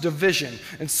much division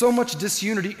and so much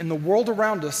disunity in the world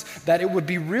around us that it would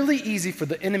be really easy for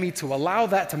the enemy to allow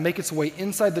that to make its way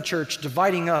inside the church,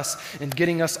 dividing us and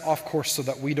getting us off course so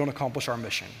that we don't accomplish our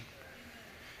mission.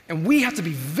 And we have to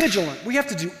be vigilant. We have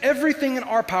to do everything in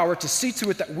our power to see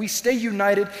to it that we stay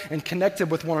united and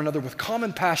connected with one another with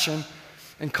common passion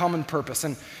and common purpose.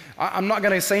 And I'm not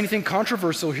going to say anything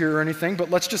controversial here or anything,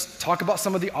 but let's just talk about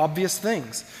some of the obvious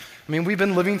things. I mean, we've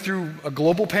been living through a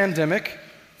global pandemic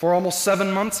for almost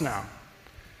 7 months now.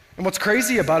 And what's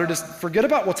crazy about it is forget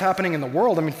about what's happening in the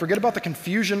world. I mean, forget about the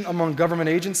confusion among government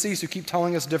agencies who keep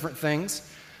telling us different things.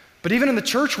 But even in the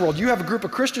church world, you have a group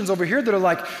of Christians over here that are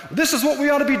like, this is what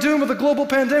we ought to be doing with a global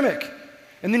pandemic.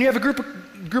 And then you have a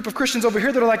group of Christians over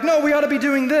here that are like, no, we ought to be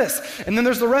doing this. And then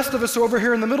there's the rest of us over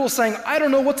here in the middle saying, I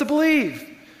don't know what to believe.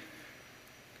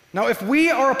 Now, if we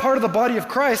are a part of the body of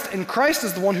Christ, and Christ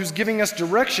is the one who's giving us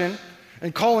direction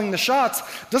and calling the shots,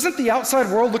 doesn't the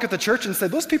outside world look at the church and say,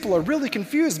 those people are really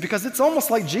confused because it's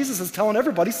almost like Jesus is telling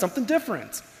everybody something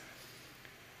different?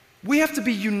 We have to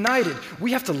be united.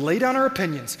 We have to lay down our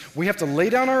opinions. We have to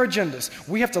lay down our agendas.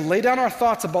 We have to lay down our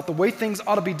thoughts about the way things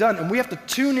ought to be done. And we have to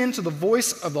tune into the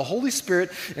voice of the Holy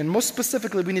Spirit. And most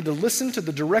specifically, we need to listen to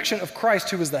the direction of Christ,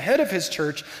 who is the head of his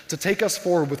church, to take us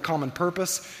forward with common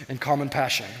purpose and common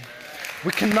passion.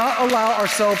 We cannot allow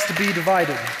ourselves to be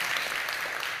divided.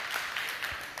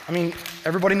 I mean,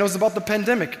 everybody knows about the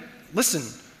pandemic. Listen,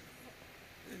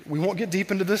 we won't get deep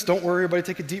into this. Don't worry, everybody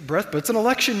take a deep breath. But it's an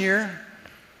election year.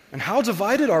 And how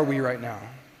divided are we right now?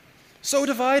 So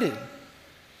divided.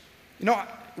 You know,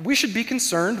 we should be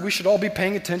concerned, we should all be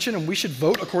paying attention, and we should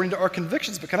vote according to our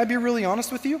convictions. But can I be really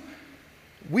honest with you?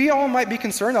 We all might be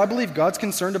concerned. I believe God's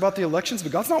concerned about the elections,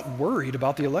 but God's not worried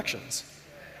about the elections.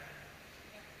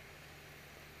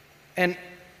 And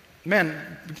man,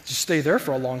 we could just stay there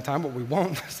for a long time, but we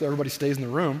won't, so everybody stays in the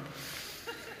room.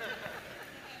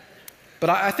 But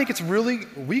I think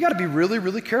we got to be really,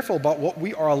 really careful about what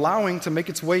we are allowing to make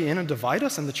its way in and divide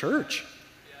us in the church.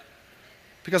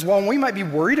 Because while we might be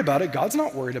worried about it, God's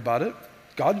not worried about it.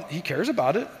 God, he cares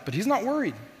about it, but he's not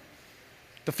worried.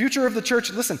 The future of the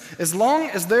church, listen, as long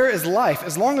as there is life,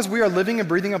 as long as we are living and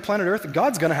breathing on planet Earth,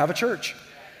 God's going to have a church.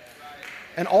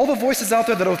 And all the voices out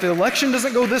there that if the election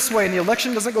doesn't go this way and the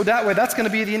election doesn't go that way, that's going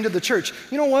to be the end of the church.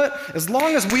 You know what? As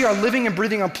long as we are living and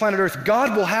breathing on planet Earth,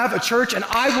 God will have a church and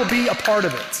I will be a part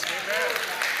of it.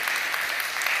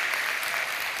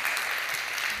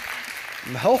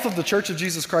 And the health of the Church of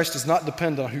Jesus Christ does not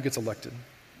depend on who gets elected.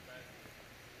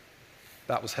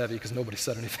 That was heavy because nobody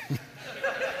said anything.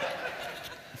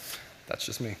 That's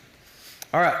just me.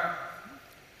 All right.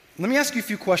 Let me ask you a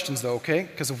few questions though, okay?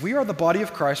 Because if we are the body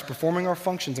of Christ performing our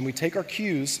functions and we take our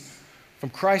cues from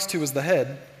Christ who is the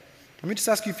head, let me just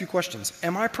ask you a few questions.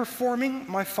 Am I performing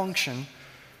my function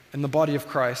in the body of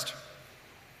Christ,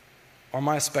 or am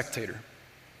I a spectator?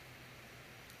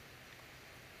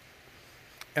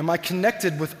 Am I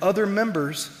connected with other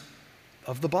members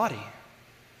of the body?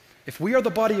 If we are the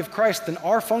body of Christ, then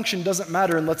our function doesn't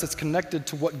matter unless it's connected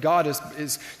to what God is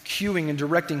cueing and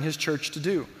directing his church to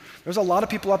do. There's a lot of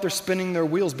people out there spinning their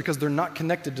wheels because they're not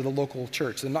connected to the local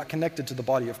church. They're not connected to the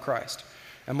body of Christ.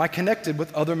 Am I connected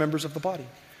with other members of the body?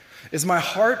 Is my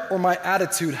heart or my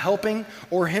attitude helping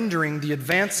or hindering the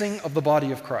advancing of the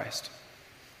body of Christ?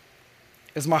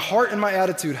 Is my heart and my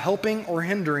attitude helping or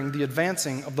hindering the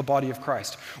advancing of the body of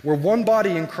Christ? We're one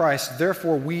body in Christ,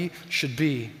 therefore we should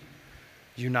be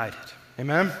united.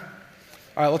 Amen?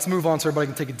 All right, let's move on so everybody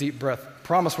can take a deep breath.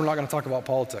 Promise we're not going to talk about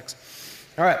politics.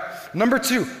 All right, number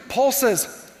 2, Paul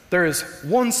says there is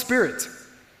one Spirit.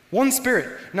 One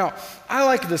Spirit. Now, I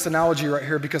like this analogy right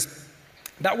here because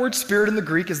that word spirit in the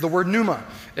Greek is the word pneuma.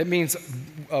 It means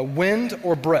wind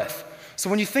or breath. So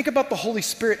when you think about the Holy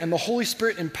Spirit and the Holy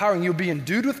Spirit empowering, you'll be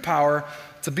endued with power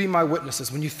to be my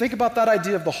witnesses. When you think about that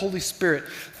idea of the Holy Spirit,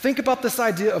 think about this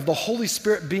idea of the Holy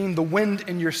Spirit being the wind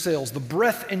in your sails, the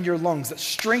breath in your lungs that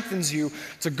strengthens you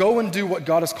to go and do what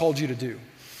God has called you to do.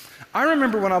 I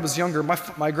remember when I was younger,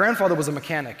 my grandfather was a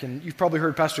mechanic, and you've probably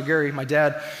heard Pastor Gary, my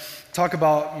dad, talk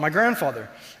about my grandfather.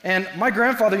 And my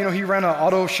grandfather, he ran an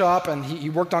auto shop, and he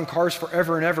worked on cars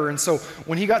forever and ever. And so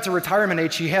when he got to retirement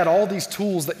age, he had all these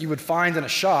tools that you would find in a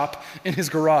shop in his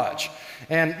garage.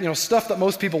 And, stuff that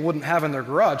most people wouldn't have in their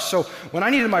garage. So when I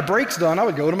needed my brakes done, I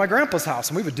would go to my grandpa's house,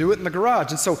 and we would do it in the garage.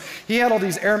 And so he had all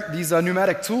these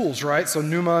pneumatic tools, right? So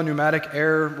pneumatic,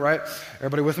 air, right?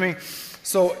 Everybody with me?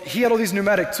 So he had all these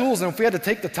pneumatic tools, and if we had to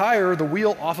take the tire or the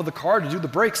wheel off of the car to do the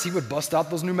brakes, he would bust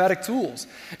out those pneumatic tools.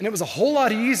 And it was a whole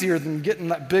lot easier than getting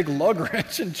that big lug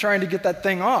wrench and trying to get that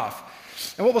thing off.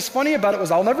 And what was funny about it was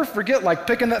I'll never forget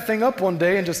picking that thing up one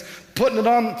day and just putting it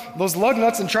on those lug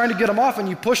nuts and trying to get them off, and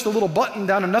you push the little button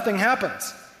down and nothing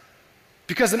happens.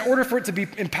 Because in order for it to be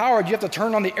empowered, you have to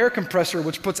turn on the air compressor,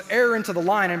 which puts air into the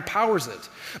line and powers it.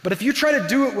 But if you try to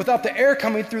do it without the air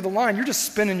coming through the line, you're just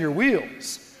spinning your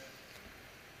wheels.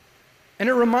 And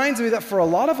it reminds me that for a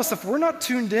lot of us, if we're not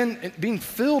tuned in and being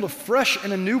filled afresh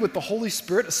and anew with the Holy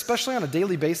Spirit, especially on a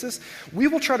daily basis, we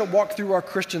will try to walk through our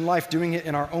Christian life doing it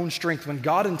in our own strength when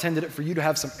God intended it for you to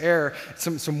have some air,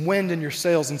 some wind in your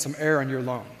sails and some air in your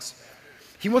lungs.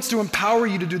 He wants to empower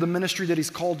you to do the ministry that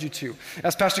He's called you to.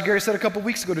 As Pastor Gary said a couple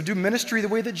weeks ago, to do ministry the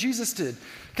way that Jesus did.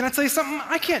 Can I tell you something?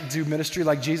 I can't do ministry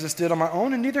like Jesus did on my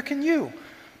own, and neither can you.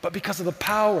 But because of the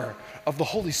power of the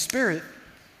Holy Spirit,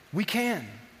 we can.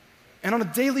 And on a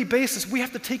daily basis, we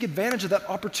have to take advantage of that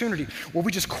opportunity where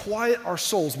we just quiet our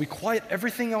souls. We quiet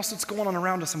everything else that's going on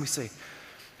around us, and we say,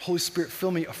 Holy Spirit,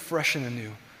 fill me afresh and anew.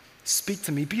 Speak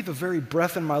to me. Be the very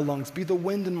breath in my lungs. Be the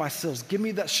wind in my sails. Give me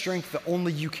that strength that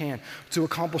only you can to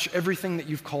accomplish everything that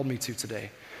you've called me to today.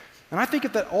 And I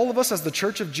think that all of us as the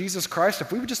Church of Jesus Christ,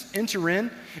 if we would just enter in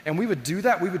and we would do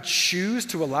that, we would choose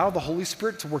to allow the Holy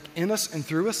Spirit to work in us and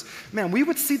through us, man, we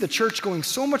would see the church going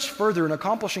so much further and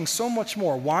accomplishing so much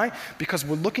more. Why? Because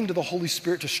we're looking to the Holy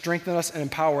Spirit to strengthen us and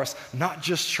empower us, not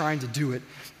just trying to do it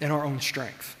in our own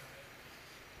strength.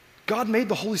 God made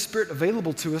the Holy Spirit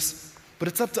available to us, but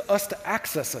it's up to us to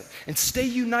access it and stay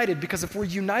united, because if we're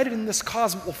united in this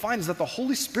cause, what we'll find is that the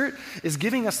Holy Spirit is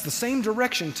giving us the same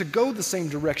direction to go the same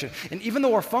direction. And even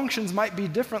though our functions might be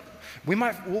different,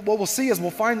 what we'll see is we'll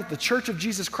find that the Church of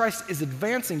Jesus Christ is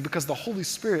advancing because the Holy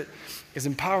Spirit is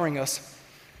empowering us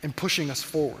and pushing us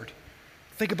forward.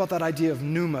 Think about that idea of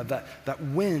pneuma, that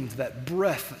wind, that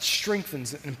breath that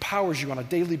strengthens and empowers you on a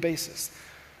daily basis.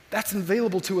 That's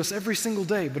available to us every single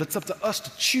day, but it's up to us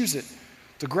to choose it,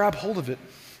 to grab hold of it,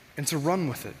 and to run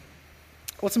with it.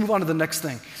 Let's move on to the next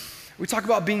thing. We talk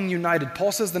about being united.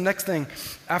 Paul says the next thing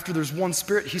after there's one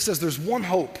Spirit, he says there's one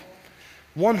hope.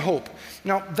 One hope.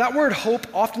 Now, that word hope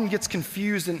often gets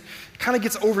confused and kind of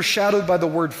gets overshadowed by the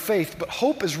word faith, but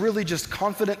hope is really just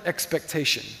confident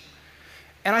expectation.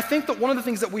 And I think that one of the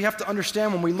things that we have to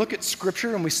understand when we look at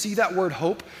Scripture and we see that word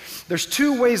hope, there's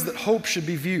two ways that hope should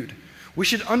be viewed. We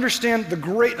should understand the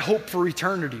great hope for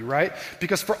eternity, right?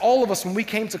 Because for all of us, when we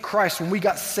came to Christ, when we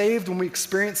got saved, when we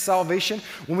experienced salvation,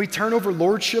 when we turn over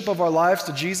lordship of our lives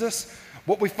to Jesus,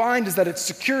 what we find is that it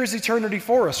secures eternity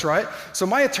for us, right? So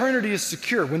my eternity is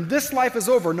secure. When this life is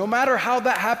over, no matter how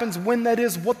that happens, when that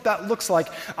is, what that looks like,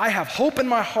 I have hope in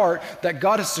my heart that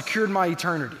God has secured my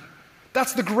eternity.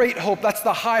 That's the great hope. That's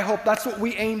the high hope. That's what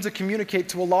we aim to communicate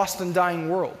to a lost and dying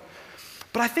world.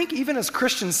 But I think even as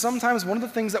Christians, sometimes one of the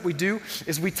things that we do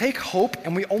is we take hope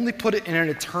and we only put it in an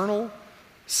eternal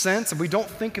sense, and we don't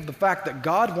think of the fact that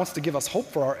God wants to give us hope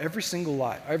for our every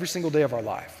single day of our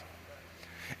life.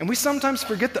 And we sometimes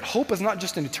forget that hope is not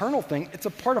just an eternal thing, it's a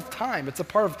part of time. It's a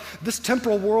part of this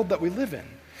temporal world that we live in.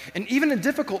 And even in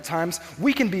difficult times,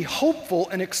 we can be hopeful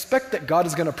and expect that God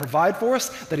is going to provide for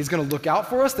us, that He's going to look out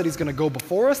for us, that He's going to go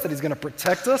before us, that He's going to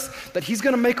protect us, that He's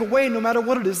going to make a way no matter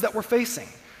what it is that we're facing.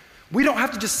 We don't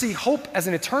have to just see hope as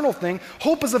an eternal thing.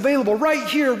 Hope is available right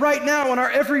here, right now in our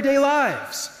everyday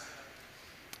lives.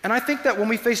 And I think that when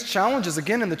we face challenges,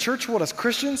 again, in the church world as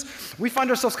Christians, we find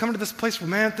ourselves coming to this place where,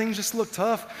 man, things just look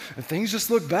tough and things just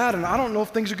look bad, and I don't know if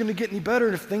things are going to get any better,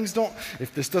 and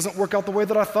if this doesn't work out the way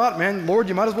that I thought, man, Lord,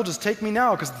 you might as well just take me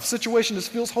now because the situation just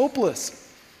feels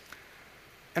hopeless.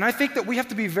 And I think that we have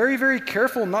to be very, very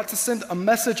careful not to send a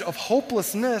message of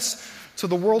hopelessness to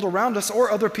the world around us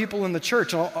or other people in the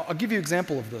church. And I'll give you an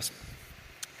example of this.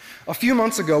 A few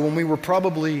months ago, when we were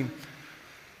probably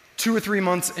 2 or 3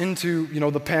 months into,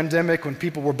 the pandemic, when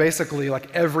people were basically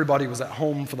everybody was at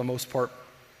home for the most part,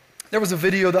 There was a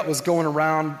video that was going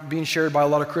around being shared by a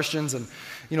lot of Christians, and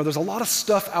there's a lot of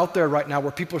stuff out there right now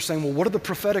where people are saying, well, what are the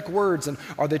prophetic words, and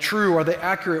are they true? Are they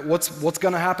accurate? What's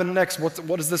going to happen next? What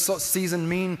does this season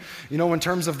mean, in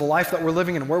terms of the life that we're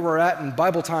living in, where we're at in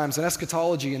Bible times and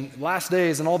eschatology and last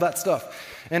days and all that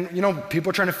stuff. And, people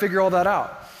are trying to figure all that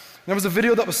out. There was a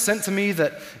video that was sent to me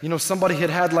that, somebody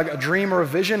had like a dream or a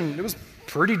vision, and it was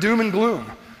pretty doom and gloom.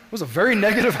 It was a very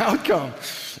negative outcome.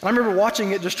 And I remember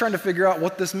watching it, just trying to figure out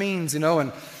what this means,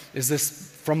 and is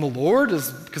this from the Lord?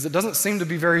 Because it doesn't seem to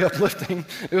be very uplifting.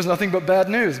 It was nothing but bad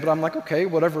news, but I'm like, okay,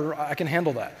 whatever, I can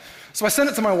handle that. So I sent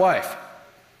it to my wife.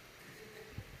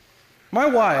 My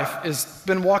wife has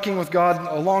been walking with God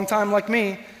a long time like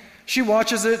me. She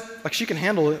watches it, like she can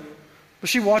handle it, but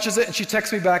she watches it and she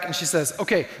texts me back and she says,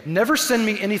 okay, never send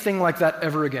me anything like that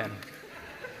ever again.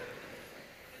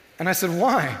 And I said,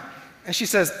 why? And she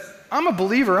says, I'm a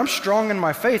believer, I'm strong in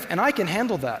my faith, and I can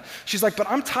handle that. She's like, but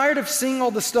I'm tired of seeing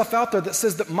all this stuff out there that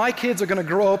says that my kids are going to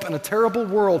grow up in a terrible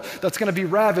world that's going to be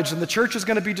ravaged, and the church is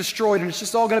going to be destroyed, and it's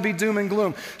just all going to be doom and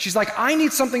gloom. She's like, I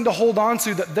need something to hold on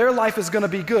to, that their life is going to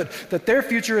be good, that their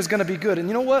future is going to be good. And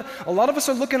you know what? A lot of us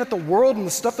are looking at the world and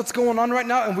the stuff that's going on right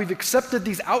now, and we've accepted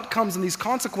these outcomes and these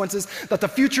consequences, that the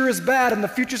future is bad, and the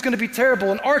future is going to be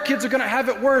terrible, and our kids are going to have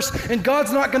it worse, and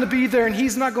God's not going to be there, and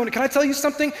He's not going to. Can I tell you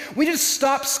something? We need to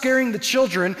stop scaring the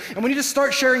children, and we need to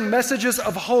start sharing messages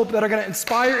of hope that are going to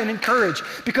inspire and encourage,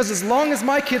 because as long as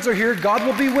my kids are here, God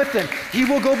will be with them. He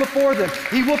will go before them.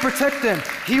 He will protect them.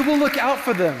 He will look out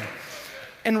for them.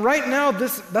 And right now,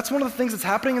 that's one of the things that's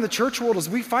happening in the church world, is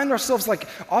we find ourselves like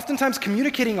oftentimes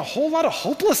communicating a whole lot of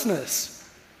hopelessness.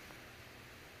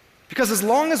 Because as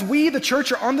long as we, the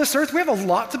church, are on this earth, we have a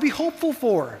lot to be hopeful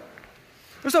for.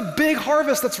 There's a big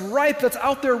harvest that's ripe, that's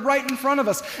out there right in front of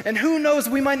us. And who knows,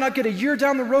 we might not get a year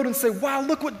down the road and say, wow,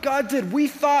 look what God did. We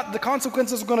thought the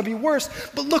consequences were going to be worse,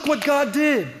 but look what God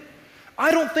did. I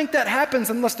don't think that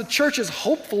happens unless the church is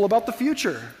hopeful about the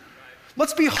future.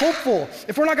 Let's be hopeful.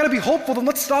 If we're not going to be hopeful, then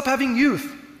let's stop having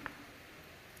youth.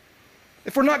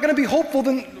 If we're not going to be hopeful,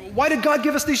 then why did God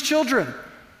give us these children?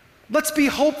 Let's be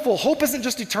hopeful. Hope isn't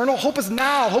just eternal. Hope is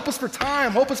now. Hope is for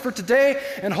time. Hope is for today.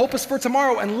 And hope is for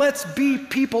tomorrow. And let's be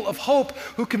people of hope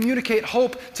who communicate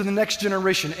hope to the next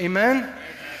generation. Amen? Amen.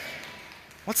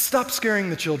 Let's stop scaring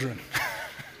the children.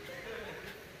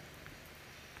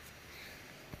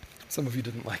 Some of you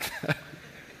didn't like that.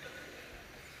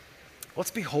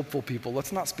 Let's be hopeful people.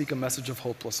 Let's not speak a message of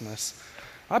hopelessness.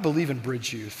 I believe in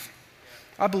Bridge Youth.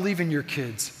 I believe in your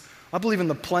kids. I believe in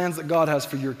the plans that God has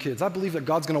for your kids. I believe that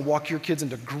God's going to walk your kids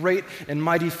into great and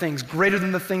mighty things, greater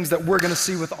than the things that we're going to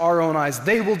see with our own eyes.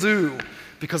 They will do,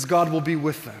 because God will be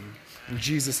with them. In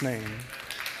Jesus' name.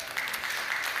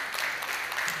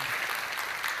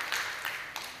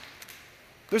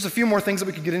 There's a few more things that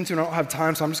we could get into, and I don't have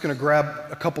time, so I'm just going to grab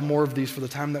a couple more of these for the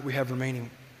time that we have remaining.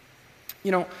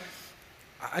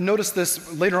 I noticed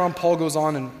this. Later on, Paul goes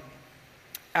on, and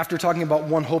after talking about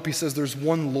one hope, he says there's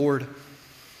one Lord.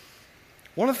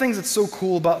 One of the things that's so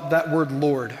cool about that word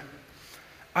Lord,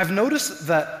 I've noticed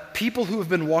that people who have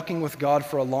been walking with God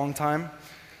for a long time,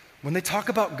 when they talk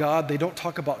about God, they don't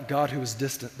talk about God who is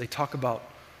distant. They talk about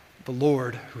the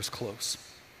Lord who is close.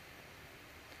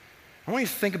 I want you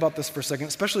to think about this for a second,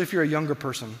 especially if you're a younger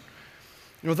person.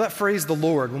 That phrase, the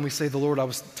Lord, when we say the Lord, I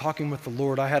was talking with the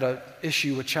Lord. I had an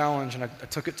issue, a challenge, and I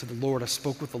took it to the Lord. I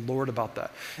spoke with the Lord about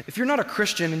that. If you're not a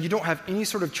Christian and you don't have any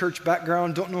sort of church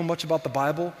background, don't know much about the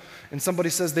Bible, and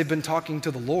somebody says they've been talking to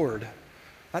the Lord,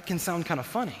 that can sound kind of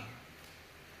funny.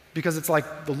 Because it's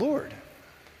like, the Lord.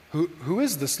 Who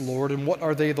is this Lord, and what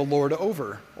are they the Lord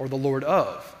over, or the Lord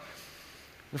of?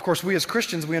 And of course, we as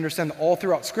Christians, we understand that all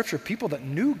throughout Scripture, people that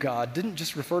knew God didn't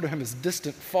just refer to Him as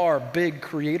distant, far, big,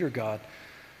 creator God,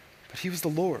 but He was the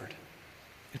Lord.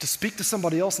 And to speak to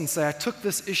somebody else and say, I took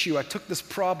this issue, I took this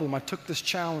problem, I took this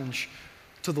challenge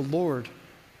to the Lord,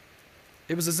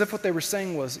 it was as if what they were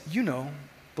saying was, the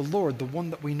Lord, the one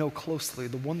that we know closely,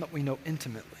 the one that we know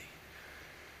intimately.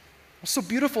 What's so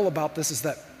beautiful about this is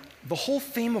that the whole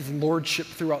theme of lordship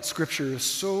throughout Scripture is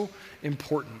so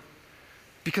important.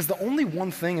 Because the only one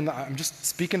thing, and I'm just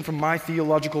speaking from my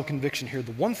theological conviction here,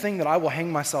 the one thing that I will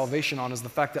hang my salvation on is the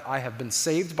fact that I have been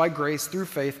saved by grace through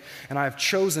faith, and I have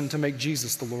chosen to make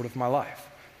Jesus the Lord of my life.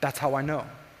 That's how I know.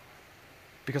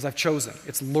 Because I've chosen.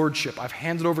 It's lordship. I've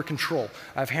handed over control.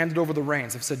 I've handed over the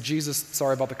reins. I've said, Jesus,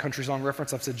 sorry about the country song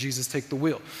reference, I've said, Jesus, take the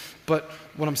wheel. But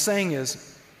what I'm saying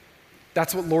is,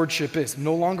 that's what lordship is.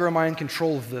 No longer am I in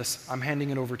control of this. I'm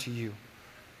handing it over to you.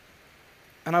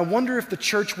 And I wonder if the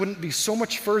church wouldn't be so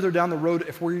much further down the road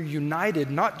if we're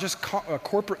united, not just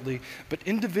corporately, but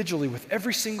individually with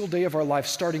every single day of our life,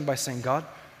 starting by saying, God,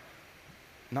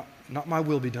 Not my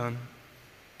will be done,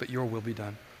 but your will be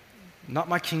done. Not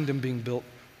my kingdom being built,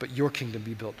 but your kingdom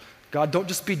be built. God, don't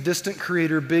just be distant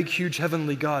creator, big, huge,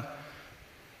 heavenly God.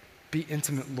 Be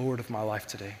intimate Lord of my life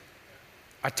today.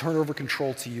 I turn over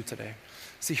control to you today.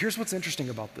 See, here's what's interesting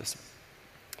about this.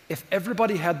 If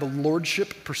everybody had the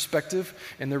lordship perspective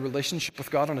in their relationship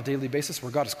with God on a daily basis,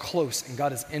 where God is close and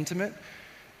God is intimate,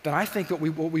 then I think what we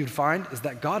would find is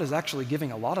that God is actually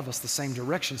giving a lot of us the same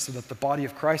direction so that the body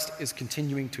of Christ is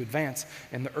continuing to advance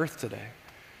in the earth today.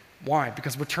 Why?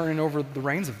 Because we're turning over the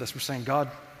reins of this. We're saying,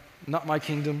 God, not my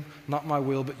kingdom, not my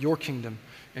will, but your kingdom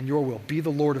and your will. Be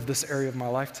the Lord of this area of my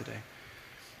life today.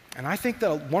 And I think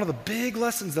that one of the big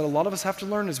lessons that a lot of us have to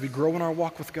learn as we grow in our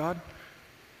walk with God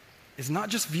is not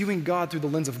just viewing God through the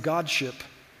lens of Godship,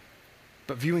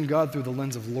 but viewing God through the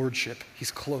lens of lordship. He's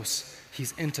close,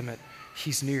 he's intimate,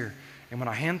 he's near. And when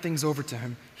I hand things over to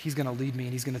him, he's going to lead me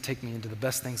and he's going to take me into the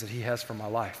best things that he has for my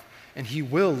life. And he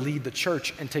will lead the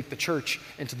church and take the church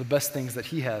into the best things that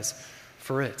he has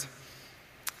for it.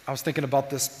 I was thinking about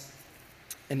this,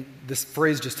 and this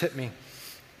phrase just hit me.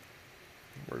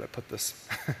 Where did I put this?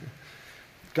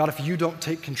 God, if you don't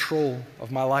take control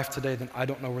of my life today, then I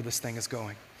don't know where this thing is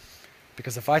going.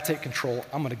 Because if I take control,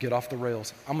 I'm going to get off the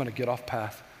rails. I'm going to get off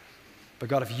path. But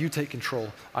God, if you take control,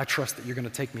 I trust that you're going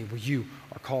to take me where you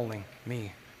are calling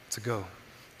me to go.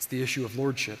 It's the issue of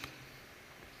lordship.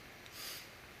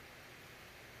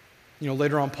 You know,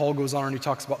 later on, Paul goes on and he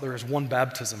talks about there is one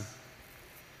baptism.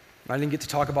 I didn't get to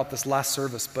talk about this last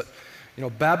service, but you know,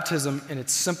 baptism in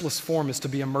its simplest form is to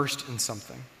be immersed in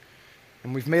something.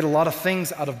 And we've made a lot of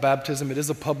things out of baptism. It is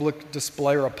a public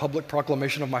display or a public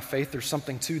proclamation of my faith. There's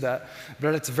something to that. But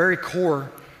at its very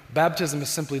core, baptism is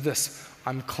simply this.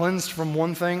 I'm cleansed from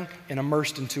one thing and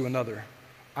immersed into another.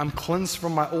 I'm cleansed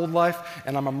from my old life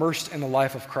and I'm immersed in the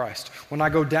life of Christ. When I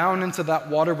go down into that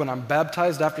water, when I'm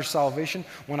baptized after salvation,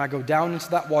 when I go down into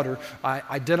that water, I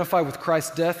identify with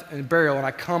Christ's death and burial, and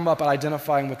I come up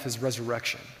identifying with his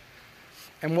resurrection.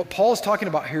 And what Paul is talking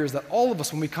about here is that all of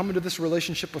us, when we come into this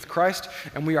relationship with Christ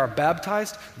and we are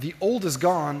baptized, the old is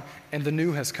gone and the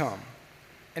new has come.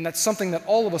 And that's something that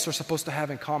all of us are supposed to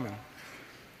have in common.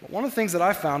 But one of the things that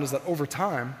I found is that over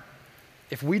time,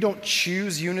 if we don't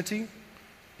choose unity,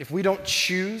 if we don't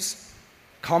choose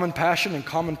common passion and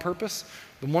common purpose,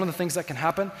 then one of the things that can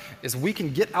happen is we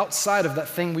can get outside of that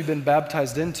thing we've been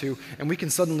baptized into, and we can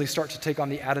suddenly start to take on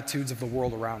the attitudes of the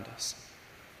world around us.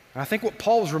 And I think what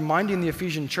Paul was reminding the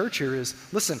Ephesian church here is,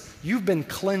 listen, you've been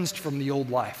cleansed from the old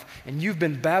life, and you've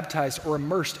been baptized or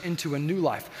immersed into a new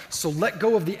life. So let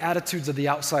go of the attitudes of the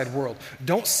outside world.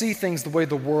 Don't see things the way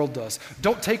the world does.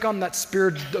 Don't take on that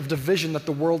spirit of division that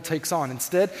the world takes on.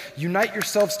 Instead, unite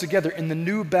yourselves together in the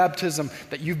new baptism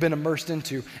that you've been immersed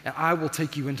into, and I will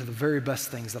take you into the very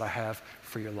best things that I have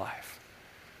for your life.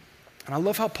 And I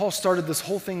love how Paul started this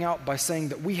whole thing out by saying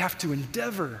that we have to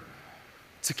endeavor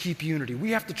to keep unity.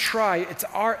 We have to try. It's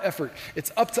our effort.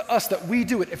 It's up to us that we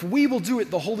do it. If we will do it,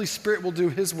 the Holy Spirit will do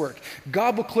his work.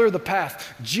 God will clear the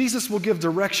path. Jesus will give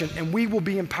direction, and we will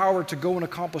be empowered to go and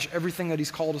accomplish everything that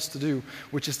he's called us to do,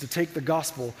 which is to take the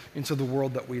gospel into the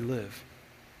world that we live.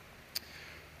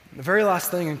 And the very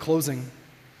last thing in closing,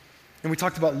 and we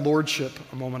talked about lordship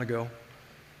a moment ago.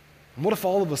 And what if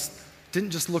all of us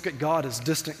didn't just look at God as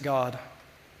distant God,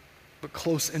 but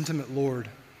close, intimate Lord?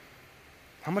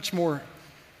 How much more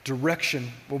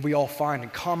direction will we all find,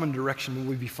 and common direction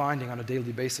will we be finding on a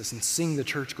daily basis and seeing the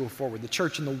church go forward, the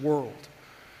church in the world?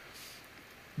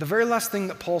 The very last thing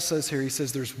that Paul says here, he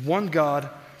says there's one God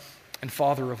and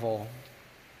Father of all.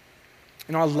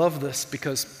 And I love this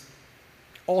because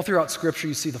all throughout Scripture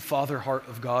you see the Father heart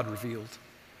of God revealed.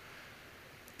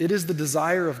 It is the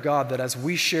desire of God that as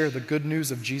we share the good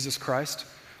news of Jesus Christ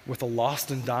with a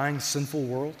lost and dying sinful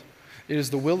world, it is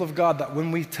the will of God that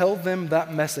when we tell them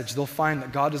that message, they'll find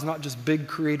that God is not just big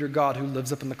creator God who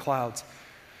lives up in the clouds,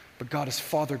 but God is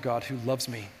Father God who loves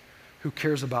me, who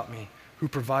cares about me, who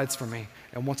provides for me,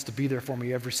 and wants to be there for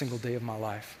me every single day of my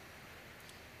life.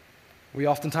 We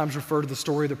oftentimes refer to the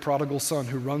story of the prodigal son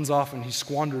who runs off and he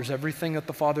squanders everything that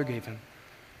the father gave him.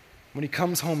 When he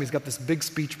comes home, he's got this big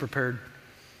speech prepared.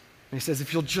 And he says,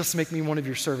 if you'll just make me one of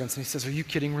your servants. And he says, are you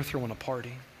kidding? We're throwing a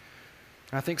party.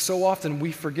 And I think so often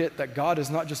we forget that God is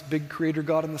not just big creator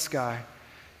God in the sky.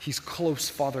 He's close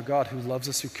Father God who loves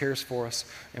us, who cares for us,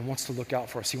 and wants to look out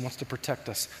for us. He wants to protect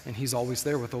us, and he's always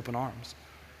there with open arms.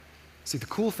 See, the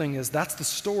cool thing is that's the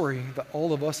story that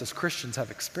all of us as Christians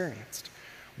have experienced.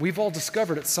 We've all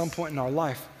discovered at some point in our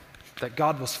life that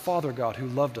God was Father God who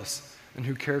loved us and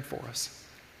who cared for us.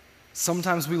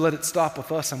 Sometimes we let it stop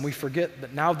with us and we forget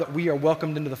that now that we are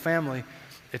welcomed into the family,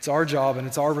 it's our job and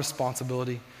it's our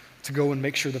responsibility to go and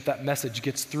make sure that that message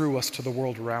gets through us to the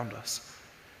world around us.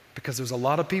 Because there's a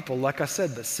lot of people, like I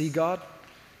said, that see God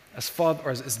as Father,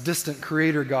 or as distant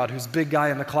Creator God, who's big guy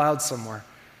in the clouds somewhere,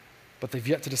 but they've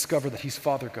yet to discover that He's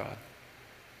Father God.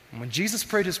 And when Jesus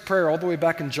prayed His prayer all the way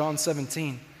back in John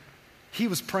 17, He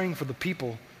was praying for the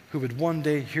people who would one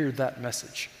day hear that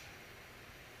message.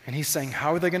 And He's saying,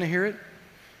 how are they going to hear it?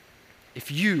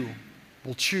 If you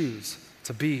will choose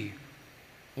to be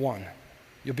one,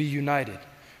 you'll be united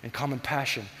in common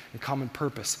passion, in common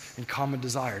purpose, in common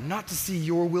desire, not to see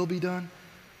your will be done,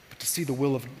 but to see the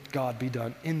will of God be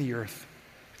done in the earth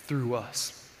through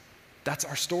us. That's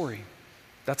our story.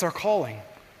 That's our calling.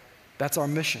 That's our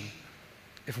mission.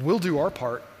 If we'll do our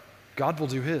part, God will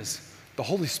do His. The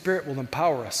Holy Spirit will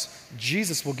empower us.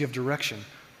 Jesus will give direction,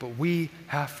 but we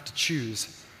have to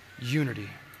choose unity.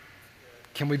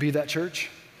 Can we be that church?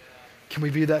 Can we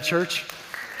be that church?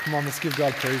 Come on, let's give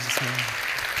God praise this morning.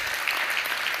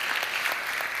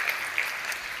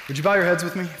 Would you bow your heads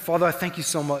with me? Father, I thank You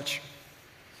so much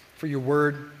for Your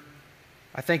word.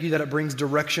 I thank You that it brings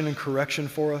direction and correction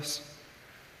for us.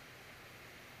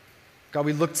 God,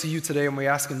 we look to You today and we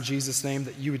ask in Jesus' name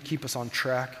that You would keep us on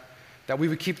track, that we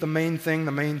would keep the main thing,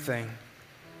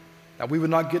 that we would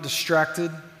not get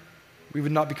distracted, we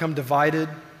would not become divided,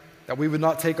 that we would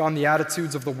not take on the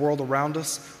attitudes of the world around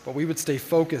us, but we would stay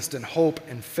focused in hope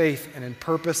and faith and in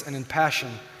purpose and in passion,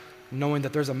 knowing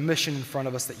that there's a mission in front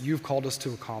of us that You've called us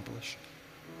to accomplish.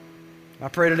 And I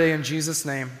pray today in Jesus'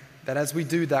 name that as we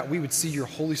do that, we would see Your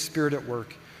Holy Spirit at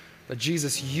work, that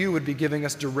Jesus, You would be giving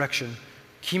us direction,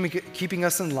 keeping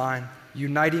us in line,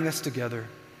 uniting us together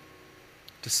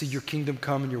to see Your kingdom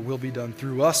come and Your will be done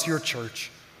through us, Your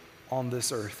church, on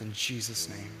this earth, in Jesus'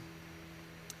 name.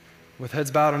 With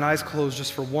heads bowed and eyes closed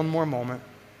just for one more moment,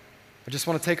 I just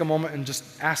want to take a moment and just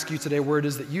ask you today where it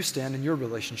is that you stand in your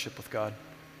relationship with God.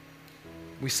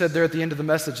 We said there at the end of the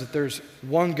message that there's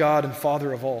one God and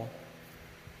Father of all.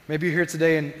 Maybe you're here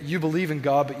today and you believe in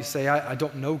God, but you say, I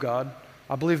don't know God.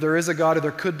 I believe there is a God, or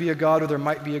there could be a God, or there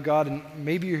might be a God, and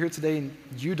maybe you're here today and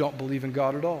you don't believe in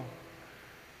God at all.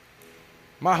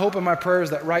 My hope and my prayer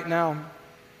is that right now,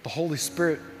 the Holy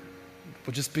Spirit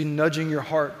will just be nudging your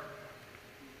heart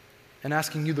and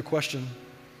asking you the question,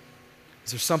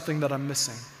 is there something that I'm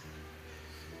missing?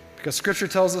 Because Scripture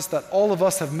tells us that all of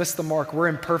us have missed the mark. We're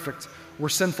imperfect. We're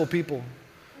sinful people.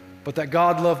 But that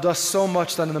God loved us so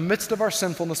much that in the midst of our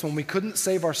sinfulness, when we couldn't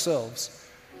save ourselves,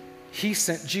 He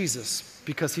sent Jesus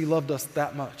because He loved us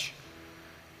that much.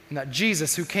 And that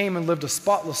Jesus, who came and lived a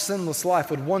spotless, sinless life,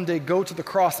 would one day go to the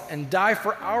cross and die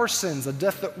for our sins, a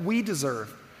death that we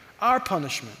deserve, our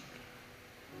punishment,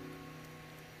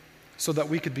 so that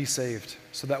we could be saved,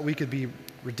 so that we could be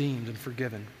redeemed and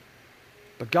forgiven.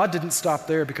 But God didn't stop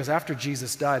there, because after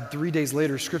Jesus died, 3 days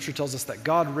later, Scripture tells us that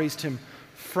God raised Him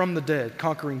from the dead,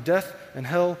 conquering death and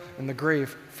hell and the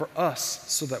grave for us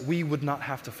so that we would not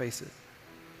have to face it.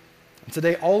 And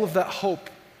today, all of that hope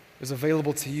is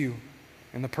available to you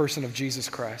in the person of Jesus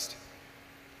Christ.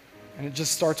 And it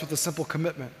just starts with a simple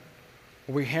commitment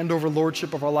where we hand over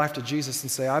lordship of our life to Jesus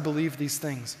and say, I believe these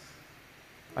things.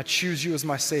 I choose You as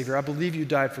my Savior. I believe You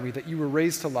died for me, that You were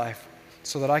raised to life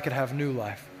so that I could have new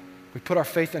life. We put our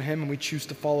faith in Him and we choose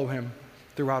to follow Him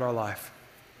throughout our life.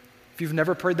 If you've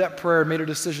never prayed that prayer, made a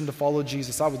decision to follow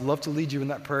Jesus, I would love to lead you in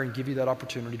that prayer and give you that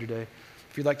opportunity today.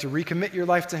 If you'd like to recommit your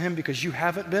life to Him because you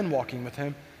haven't been walking with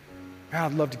Him,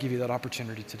 I'd love to give you that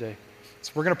opportunity today.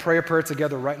 So we're going to pray a prayer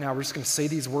together right now. We're just going to say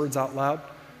these words out loud.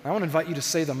 I want to invite you to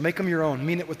say them. Make them your own.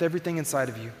 Mean it with everything inside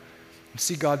of you. And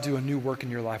see God do a new work in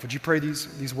your life. Would you pray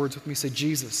these words with me? Say,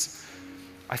 Jesus,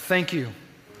 I thank You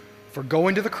for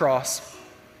going to the cross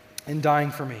and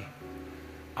dying for me.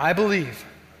 I believe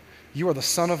You are the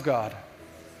Son of God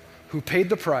who paid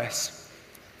the price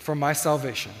for my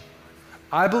salvation.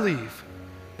 I believe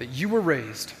that You were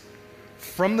raised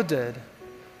from the dead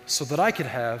so that I could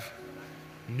have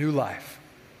new life.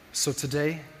 So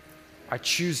today, I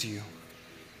choose You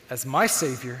as my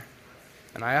Savior,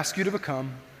 and I ask You to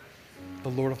become the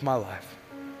Lord of my life.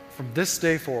 From this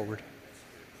day forward,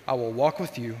 I will walk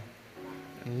with You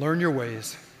and learn Your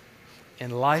ways in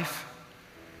life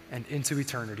and into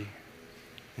eternity.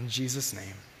 In Jesus'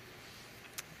 name,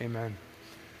 amen.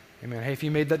 Amen. Hey, if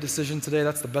you made that decision today,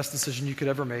 that's the best decision you could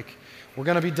ever make. We're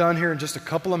going to be done here in just a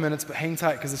couple of minutes, but hang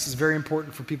tight because this is very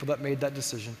important for people that made that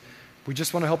decision. We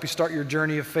just want to help you start your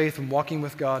journey of faith and walking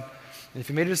with God. And if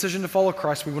you made a decision to follow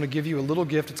Christ, we want to give you a little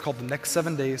gift. It's called the Next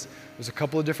 7 Days. There's a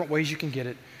couple of different ways you can get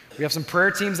it. We have some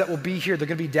prayer teams that will be here. They're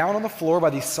going to be down on the floor by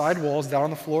these side walls, down on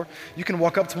the floor. You can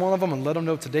walk up to one of them and let them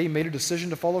know today you made a decision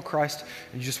to follow Christ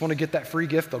and you just want to get that free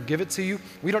gift. They'll give it to you.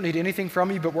 We don't need anything from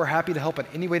you, but we're happy to help in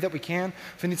any way that we can.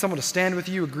 If you need someone to stand with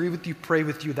you, agree with you, pray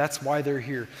with you, that's why they're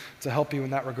here, to help you in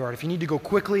that regard. If you need to go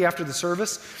quickly after the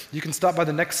service, you can stop by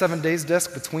the Next 7 Days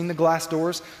desk between the glass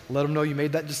doors, let them know you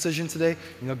made that decision today,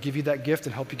 and they'll give you that gift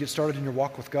and help you get started in your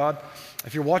walk with God.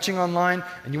 If you're watching online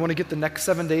and you want to get the Next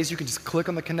 7 Days, you can just click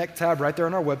on the Connect tab right there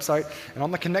on our website. And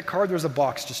on the Connect card, there's a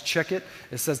box. Just check it.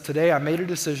 It says, today I made a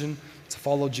decision to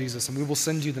follow Jesus. And we will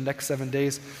send you the Next 7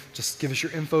 Days. Just give us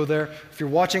your info there. If you're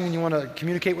watching and you want to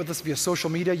communicate with us via social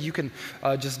media, you can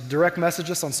just direct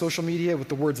message us on social media with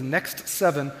the words Next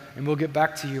 7, and we'll get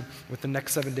back to you with the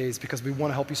Next 7 Days because we want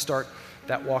to help you start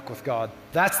that walk with God.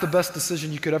 That's the best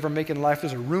decision you could ever make in life.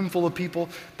 There's a room full of people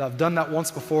that have done that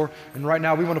once before, and right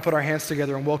now we want to put our hands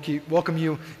together and welcome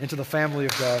you into the family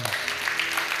of God.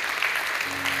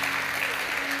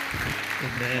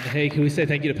 Amen. Hey, can we say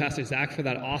thank you to Pastor Zach for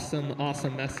that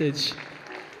awesome message?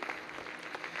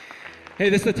 Hey,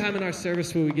 this is the time in our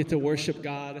service where we get to worship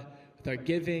God with our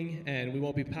giving, and we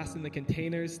won't be passing the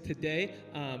containers today,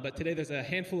 but today there's a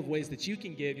handful of ways that you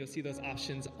can give. You'll see those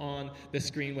options on the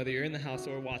screen, whether you're in the house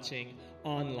or watching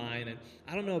online. And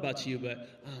I don't know about you, but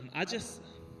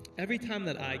every time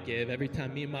that I give, every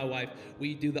time me and my wife,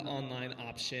 we do the online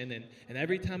option, and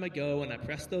every time I go and I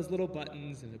press those little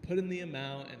buttons and I put in the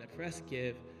amount and I press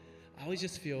give, I always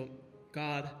just feel,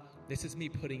 God, this is me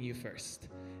putting you first.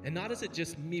 And not is it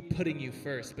just me putting you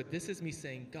first, but this is me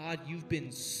saying, God, you've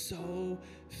been so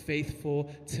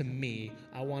faithful to me.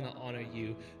 I want to honor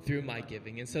you through my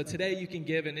giving. And so today you can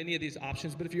give in any of these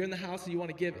options, but if you're in the house and you want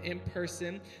to give in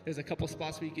person, there's a couple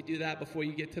spots where you could do that before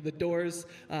you get to the doors,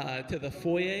 to the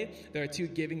foyer. There are 2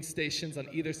 giving stations on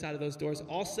either side of those doors.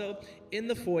 Also, in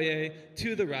the foyer,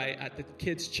 to the right, at the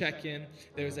kids check-in,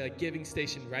 there's a giving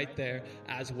station right there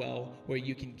as well where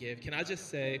you can give. Can I just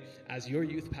say, as your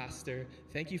youth pastor,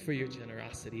 thank you for your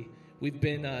generosity. We've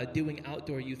been doing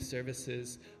outdoor youth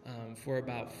services for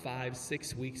about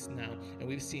 5-6 weeks now, and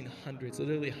we've seen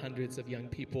literally hundreds of young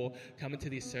people come into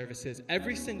these services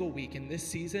every single week. In this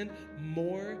season,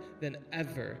 more than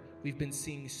ever, we've been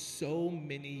seeing so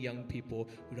many young people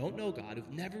who don't know God,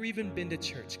 who've never even been to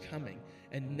church, coming.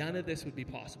 And none of this would be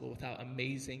possible without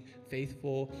amazing,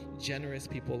 faithful, generous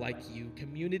people like you.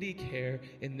 Community Care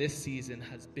in this season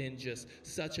has been just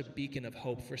such a beacon of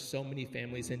hope for so many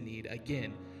families in need.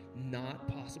 Again, not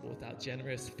possible without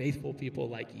generous, faithful people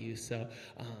like you. So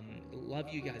love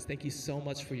you guys. Thank you so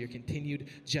much for your continued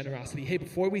generosity. Hey,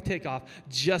 before we take off,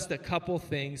 just a couple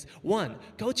things. One,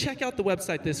 go check out the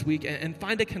website this week and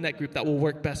find a Connect group that will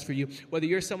work best for you. Whether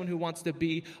you're someone who wants to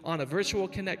be on a virtual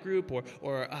Connect group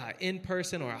or in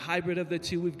person or a hybrid of the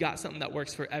two, we've got something that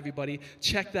works for everybody.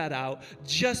 Check that out.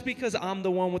 Just because I'm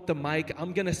the one with the mic,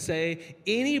 I'm going to say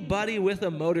anybody with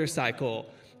a motorcycle,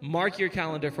 mark your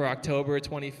calendar for October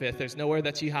 25th. There's nowhere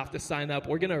that you have to sign up.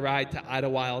 We're going to ride to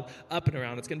Idlewild up and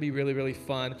around. It's going to be really, really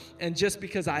fun. And just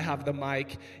because I have the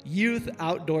mic, youth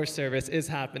outdoor service is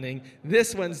happening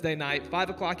this Wednesday night,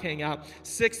 5 o'clock hangout,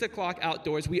 6 o'clock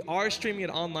outdoors. We are streaming it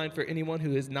online for anyone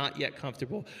who is not yet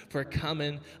comfortable for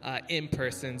coming in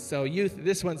person. So youth,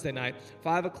 this Wednesday night,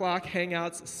 5 o'clock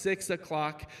hangouts, 6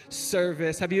 o'clock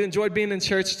service. Have you enjoyed being in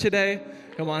church today?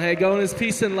 Come on, hey, go in his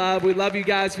peace and love. We love you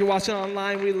guys. If you're watching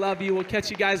online, we love you. We'll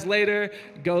catch you guys later.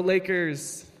 Go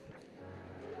Lakers.